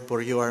 Lord,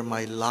 for you are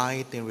my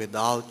light, and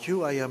without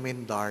you I am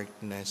in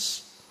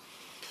darkness.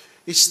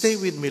 Stay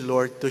with me,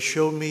 Lord, to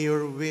show me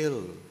your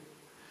will.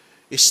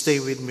 Stay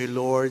with me,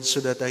 Lord, so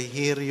that I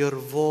hear your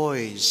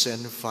voice and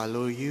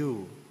follow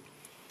you.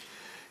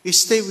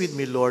 Stay with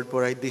me, Lord,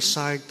 for I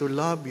desire to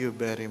love you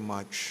very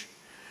much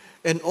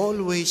and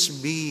always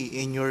be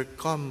in your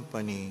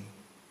company.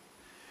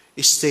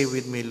 Stay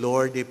with me,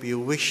 Lord, if you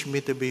wish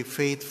me to be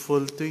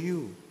faithful to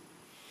you.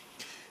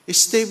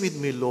 Stay with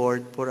me,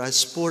 Lord, for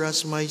as poor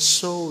as my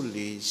soul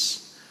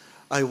is,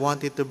 I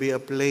want it to be a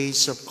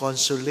place of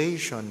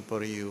consolation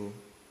for you,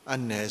 a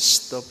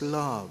nest of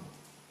love.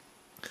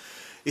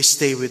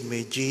 Stay with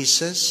me,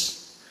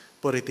 Jesus,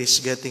 for it is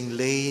getting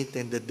late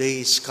and the day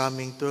is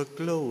coming to a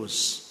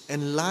close,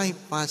 and life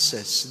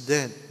passes,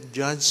 death,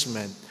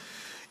 judgment,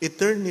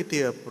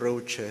 eternity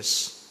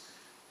approaches.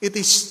 It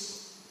is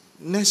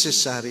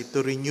necessary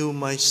to renew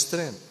my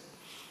strength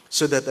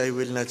so that I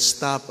will not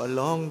stop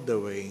along the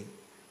way,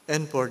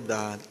 and for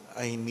that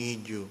I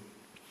need you.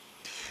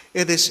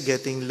 It is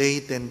getting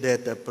late and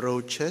death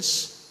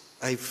approaches.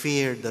 I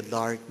fear the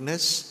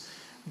darkness,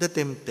 the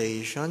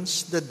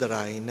temptations, the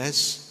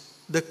dryness,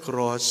 the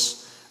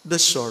cross, the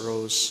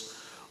sorrows.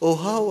 Oh,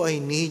 how I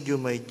need you,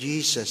 my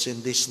Jesus,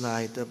 in this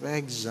night of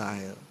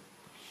exile.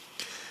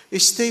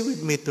 Stay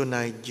with me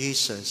tonight,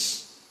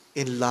 Jesus.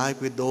 In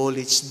life with all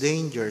its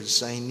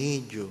dangers, I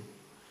need you.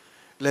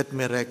 Let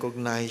me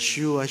recognize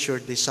you as your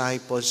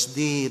disciples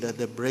did at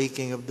the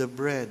breaking of the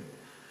bread,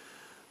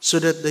 so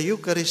that the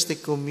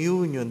Eucharistic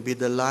communion be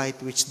the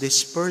light which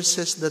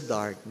disperses the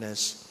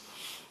darkness,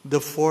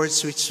 the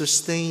force which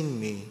sustains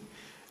me,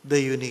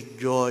 the unique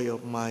joy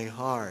of my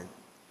heart.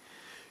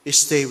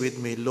 Stay with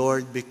me,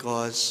 Lord,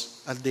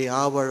 because at the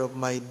hour of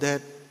my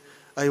death,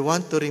 I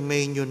want to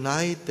remain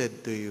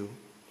united to you.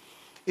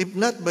 If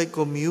not by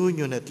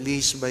communion, at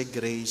least by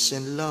grace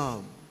and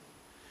love.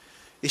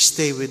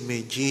 Stay with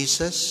me,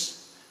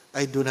 Jesus.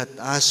 I do not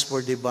ask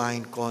for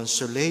divine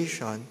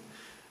consolation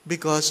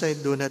because I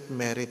do not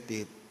merit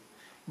it,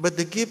 but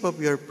the gift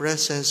of your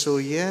presence, oh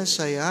yes,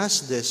 I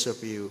ask this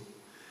of you.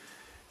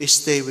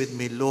 Stay with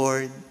me,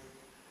 Lord,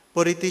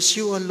 for it is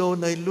you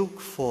alone I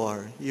look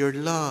for, your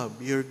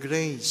love, your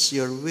grace,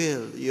 your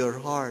will, your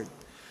heart,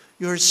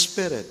 your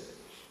spirit,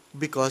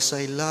 because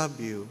I love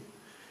you,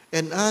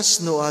 and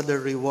ask no other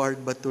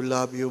reward but to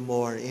love you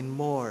more and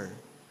more.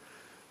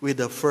 With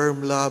a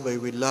firm love, I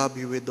will love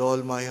you with all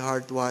my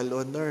heart while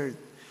on earth,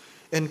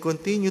 and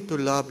continue to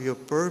love you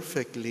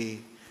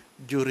perfectly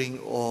during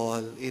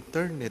all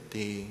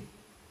eternity.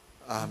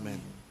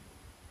 Amen.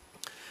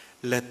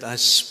 Let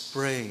us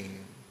pray.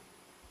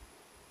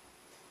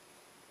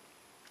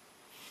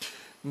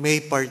 May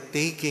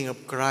partaking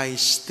of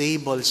Christ's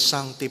table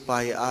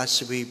sanctify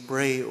us, we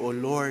pray, O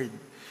Lord,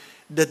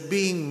 that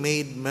being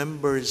made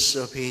members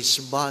of his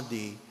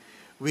body,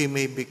 we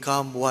may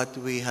become what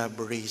we have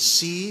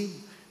received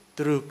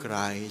through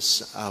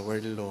Christ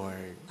our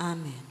Lord.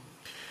 Amen.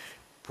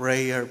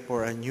 Prayer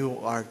for a new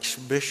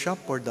Archbishop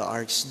for the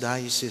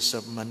Archdiocese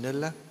of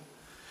Manila.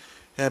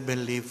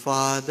 Heavenly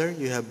Father,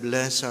 you have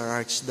blessed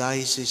our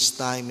Archdiocese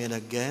time and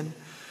again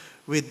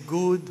with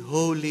good,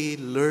 holy,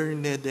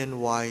 learned,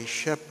 and wise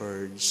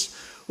shepherds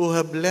who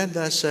have led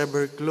us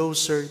ever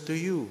closer to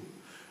you.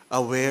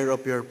 Aware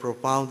of your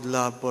profound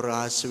love for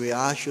us, we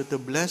ask you to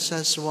bless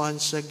us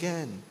once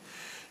again.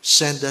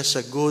 Send us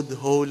a good,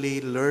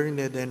 holy, learned,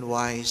 and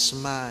wise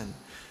man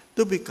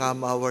to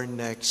become our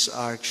next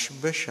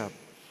Archbishop.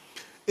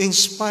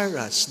 Inspire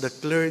us, the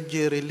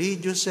clergy,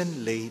 religious,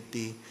 and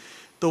laity,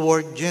 to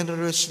work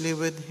generously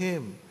with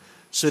him,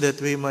 so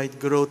that we might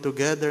grow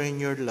together in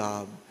your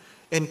love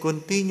and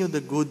continue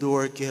the good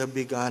work you have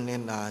begun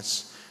in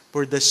us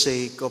for the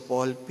sake of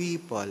all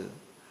people.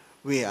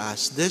 We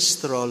ask this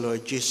through our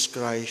Lord Jesus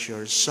Christ,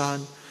 your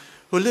Son,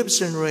 who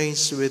lives and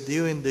reigns with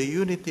you in the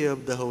unity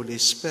of the Holy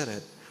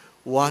Spirit,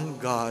 one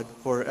God,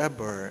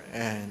 forever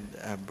and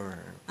ever.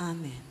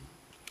 Amen.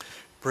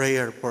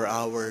 Prayer for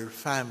our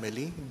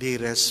family.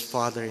 Dearest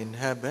Father in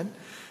heaven,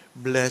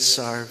 bless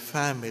our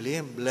family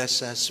and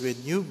bless us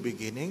with new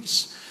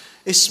beginnings.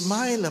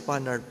 Smile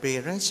upon our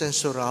parents and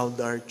surround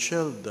our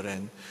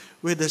children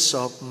with the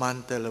soft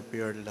mantle of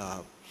your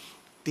love.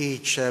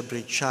 Teach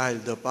every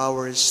child of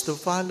ours to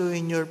follow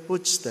in your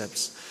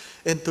footsteps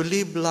and to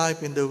live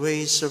life in the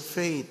ways of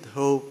faith,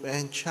 hope,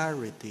 and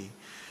charity.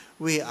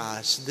 We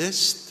ask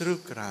this through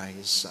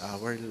Christ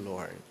our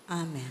Lord.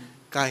 Amen.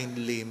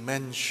 Kindly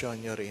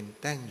mention your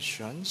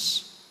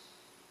intentions.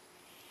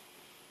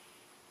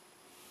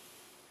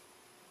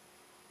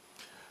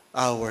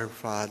 Our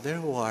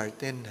Father, who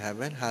art in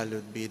heaven,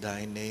 hallowed be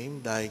thy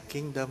name. Thy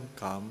kingdom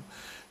come,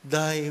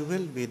 thy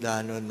will be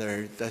done on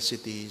earth as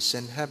it is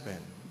in heaven.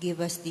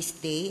 Give us this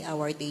day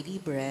our daily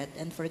bread,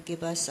 and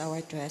forgive us our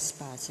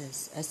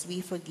trespasses, as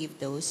we forgive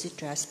those who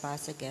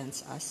trespass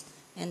against us.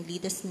 And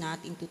lead us not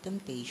into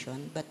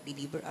temptation, but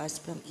deliver us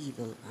from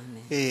evil.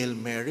 Amen. Hail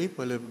Mary,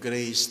 full of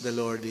grace, the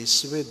Lord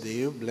is with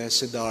you.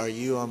 Blessed are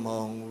you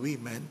among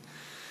women,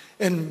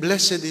 and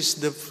blessed is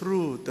the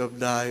fruit of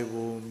thy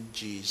womb,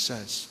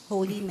 Jesus.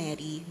 Holy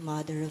Mary,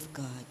 Mother of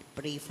God,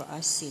 pray for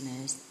us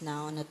sinners,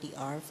 now and at the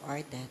hour of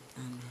our death.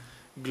 Amen.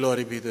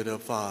 Glory be to the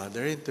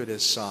Father, and to the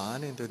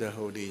Son, and to the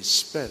Holy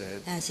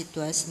Spirit. As it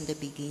was in the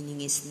beginning,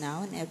 is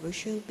now, and ever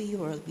shall be,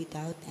 world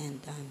without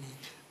end. Amen.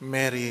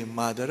 Mary,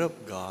 Mother of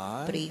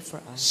God, Pray for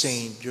us.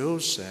 Saint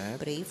Joseph,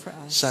 Pray for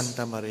us.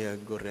 Santa Maria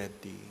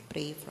Goretti.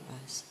 Pray for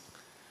us.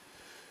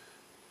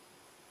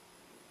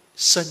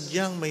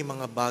 Sadyang may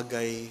mga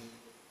bagay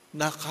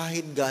na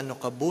kahit gaano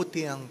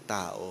kabuti ang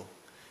tao,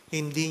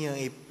 hindi niya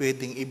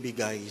pwedeng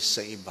ibigay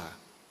sa iba.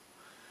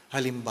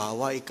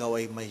 Halimbawa, ikaw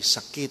ay may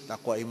sakit,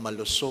 ako ay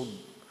malusog.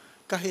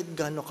 Kahit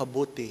gaano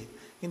kabuti,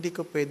 hindi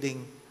ko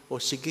pwedeng,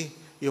 sige,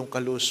 yung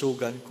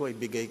kalusugan ko,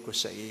 ibigay ko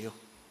sa iyo.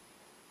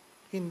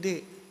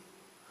 Hindi.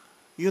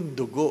 Yung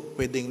dugo,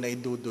 pwedeng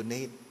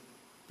na-donate.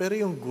 Pero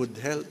yung good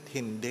health,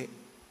 hindi.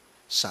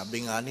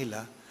 Sabi nga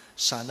nila,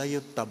 sana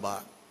yung taba,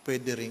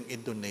 pwede ring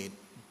i-donate.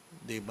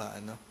 Diba,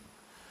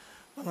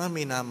 Mga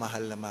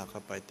minamahal na mga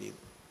kapatid.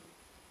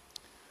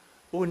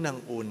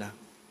 Unang-una,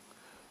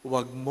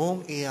 huwag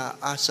mong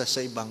iaasa sa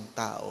ibang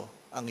tao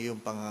ang iyong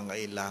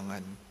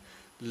pangangailangan,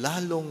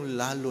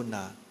 lalong-lalo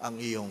na ang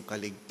iyong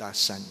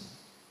kaligtasan.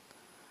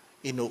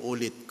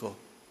 Inuulit ko,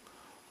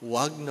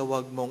 huwag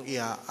mong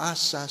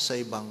iaasa sa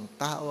ibang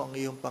tao ang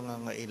iyong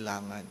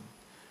pangangailangan,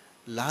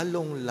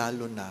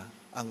 lalong-lalo na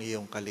ang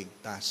iyong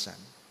kaligtasan.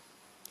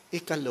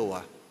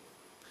 Ikalawa,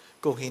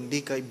 kung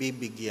hindi ka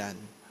ibibigyan,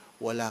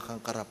 wala kang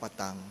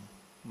karapatang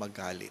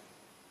magalit.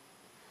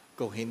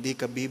 Kung hindi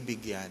ka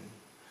bibigyan,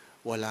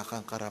 wala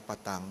kang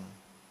karapatang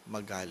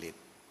magalit.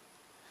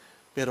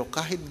 Pero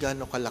kahit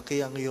gaano kalaki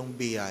ang iyong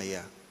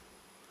biyaya,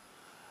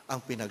 ang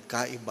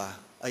pinagkaiba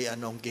ay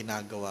anong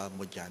ginagawa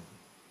mo dyan.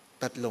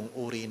 3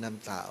 uri ng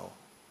tao.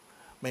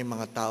 May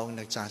mga taong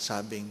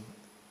nagsasabing,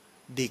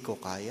 di ko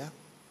kaya.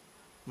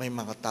 May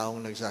mga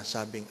taong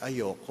nagsasabing,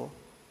 ayoko.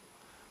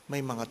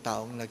 May mga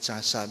taong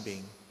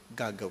nagsasabing,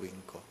 gagawin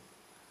ko.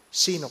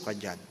 Sino ka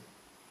dyan?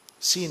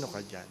 Sino ka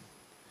dyan?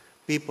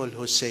 People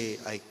who say,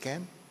 I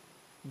can't.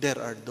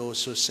 There are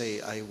those who say,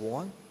 I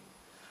won't.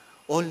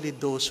 Only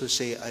those who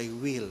say, I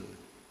will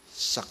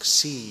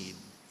succeed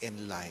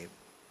in life.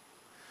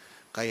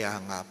 Kaya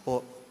nga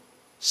po,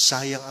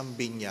 sayang ang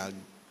binyag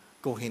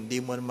kung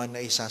hindi mo naman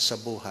naisa sa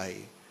buhay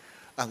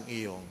ang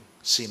iyong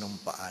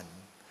sinumpaan.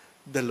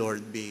 The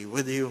Lord be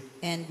with you.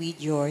 And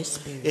with your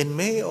spirit. And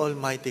may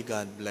Almighty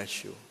God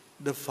bless you,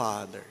 the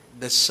Father,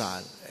 the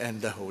Son, and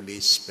the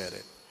Holy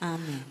Spirit.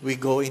 Amen. We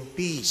go in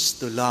peace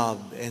to love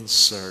and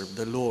serve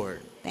the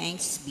Lord.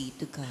 Thanks be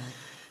to God.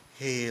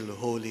 Hail,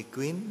 Holy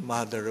Queen,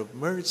 Mother of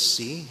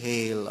Mercy.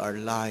 Hail our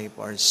life,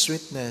 our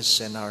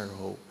sweetness, and our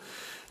hope.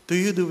 To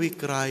you do we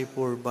cry,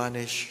 poor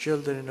banished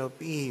children of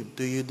Eve.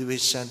 To you do we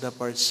send up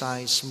our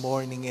sighs,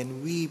 mourning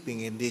and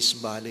weeping in this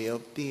valley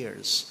of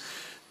tears.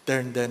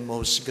 Turn then,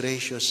 most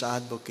gracious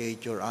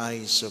Advocate, your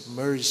eyes of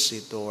mercy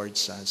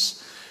towards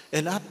us.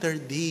 And after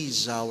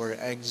these our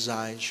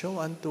exile, show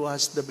unto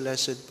us the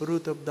blessed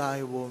fruit of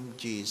thy womb,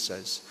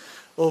 Jesus.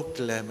 O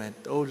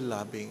clement, O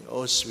loving,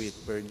 O sweet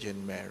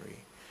Virgin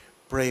Mary.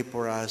 Pray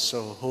for us,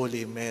 O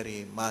Holy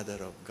Mary,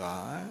 Mother of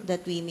God,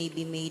 that we may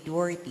be made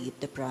worthy of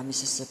the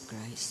promises of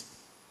Christ.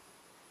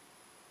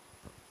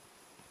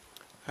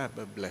 have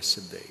a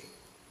blessed day.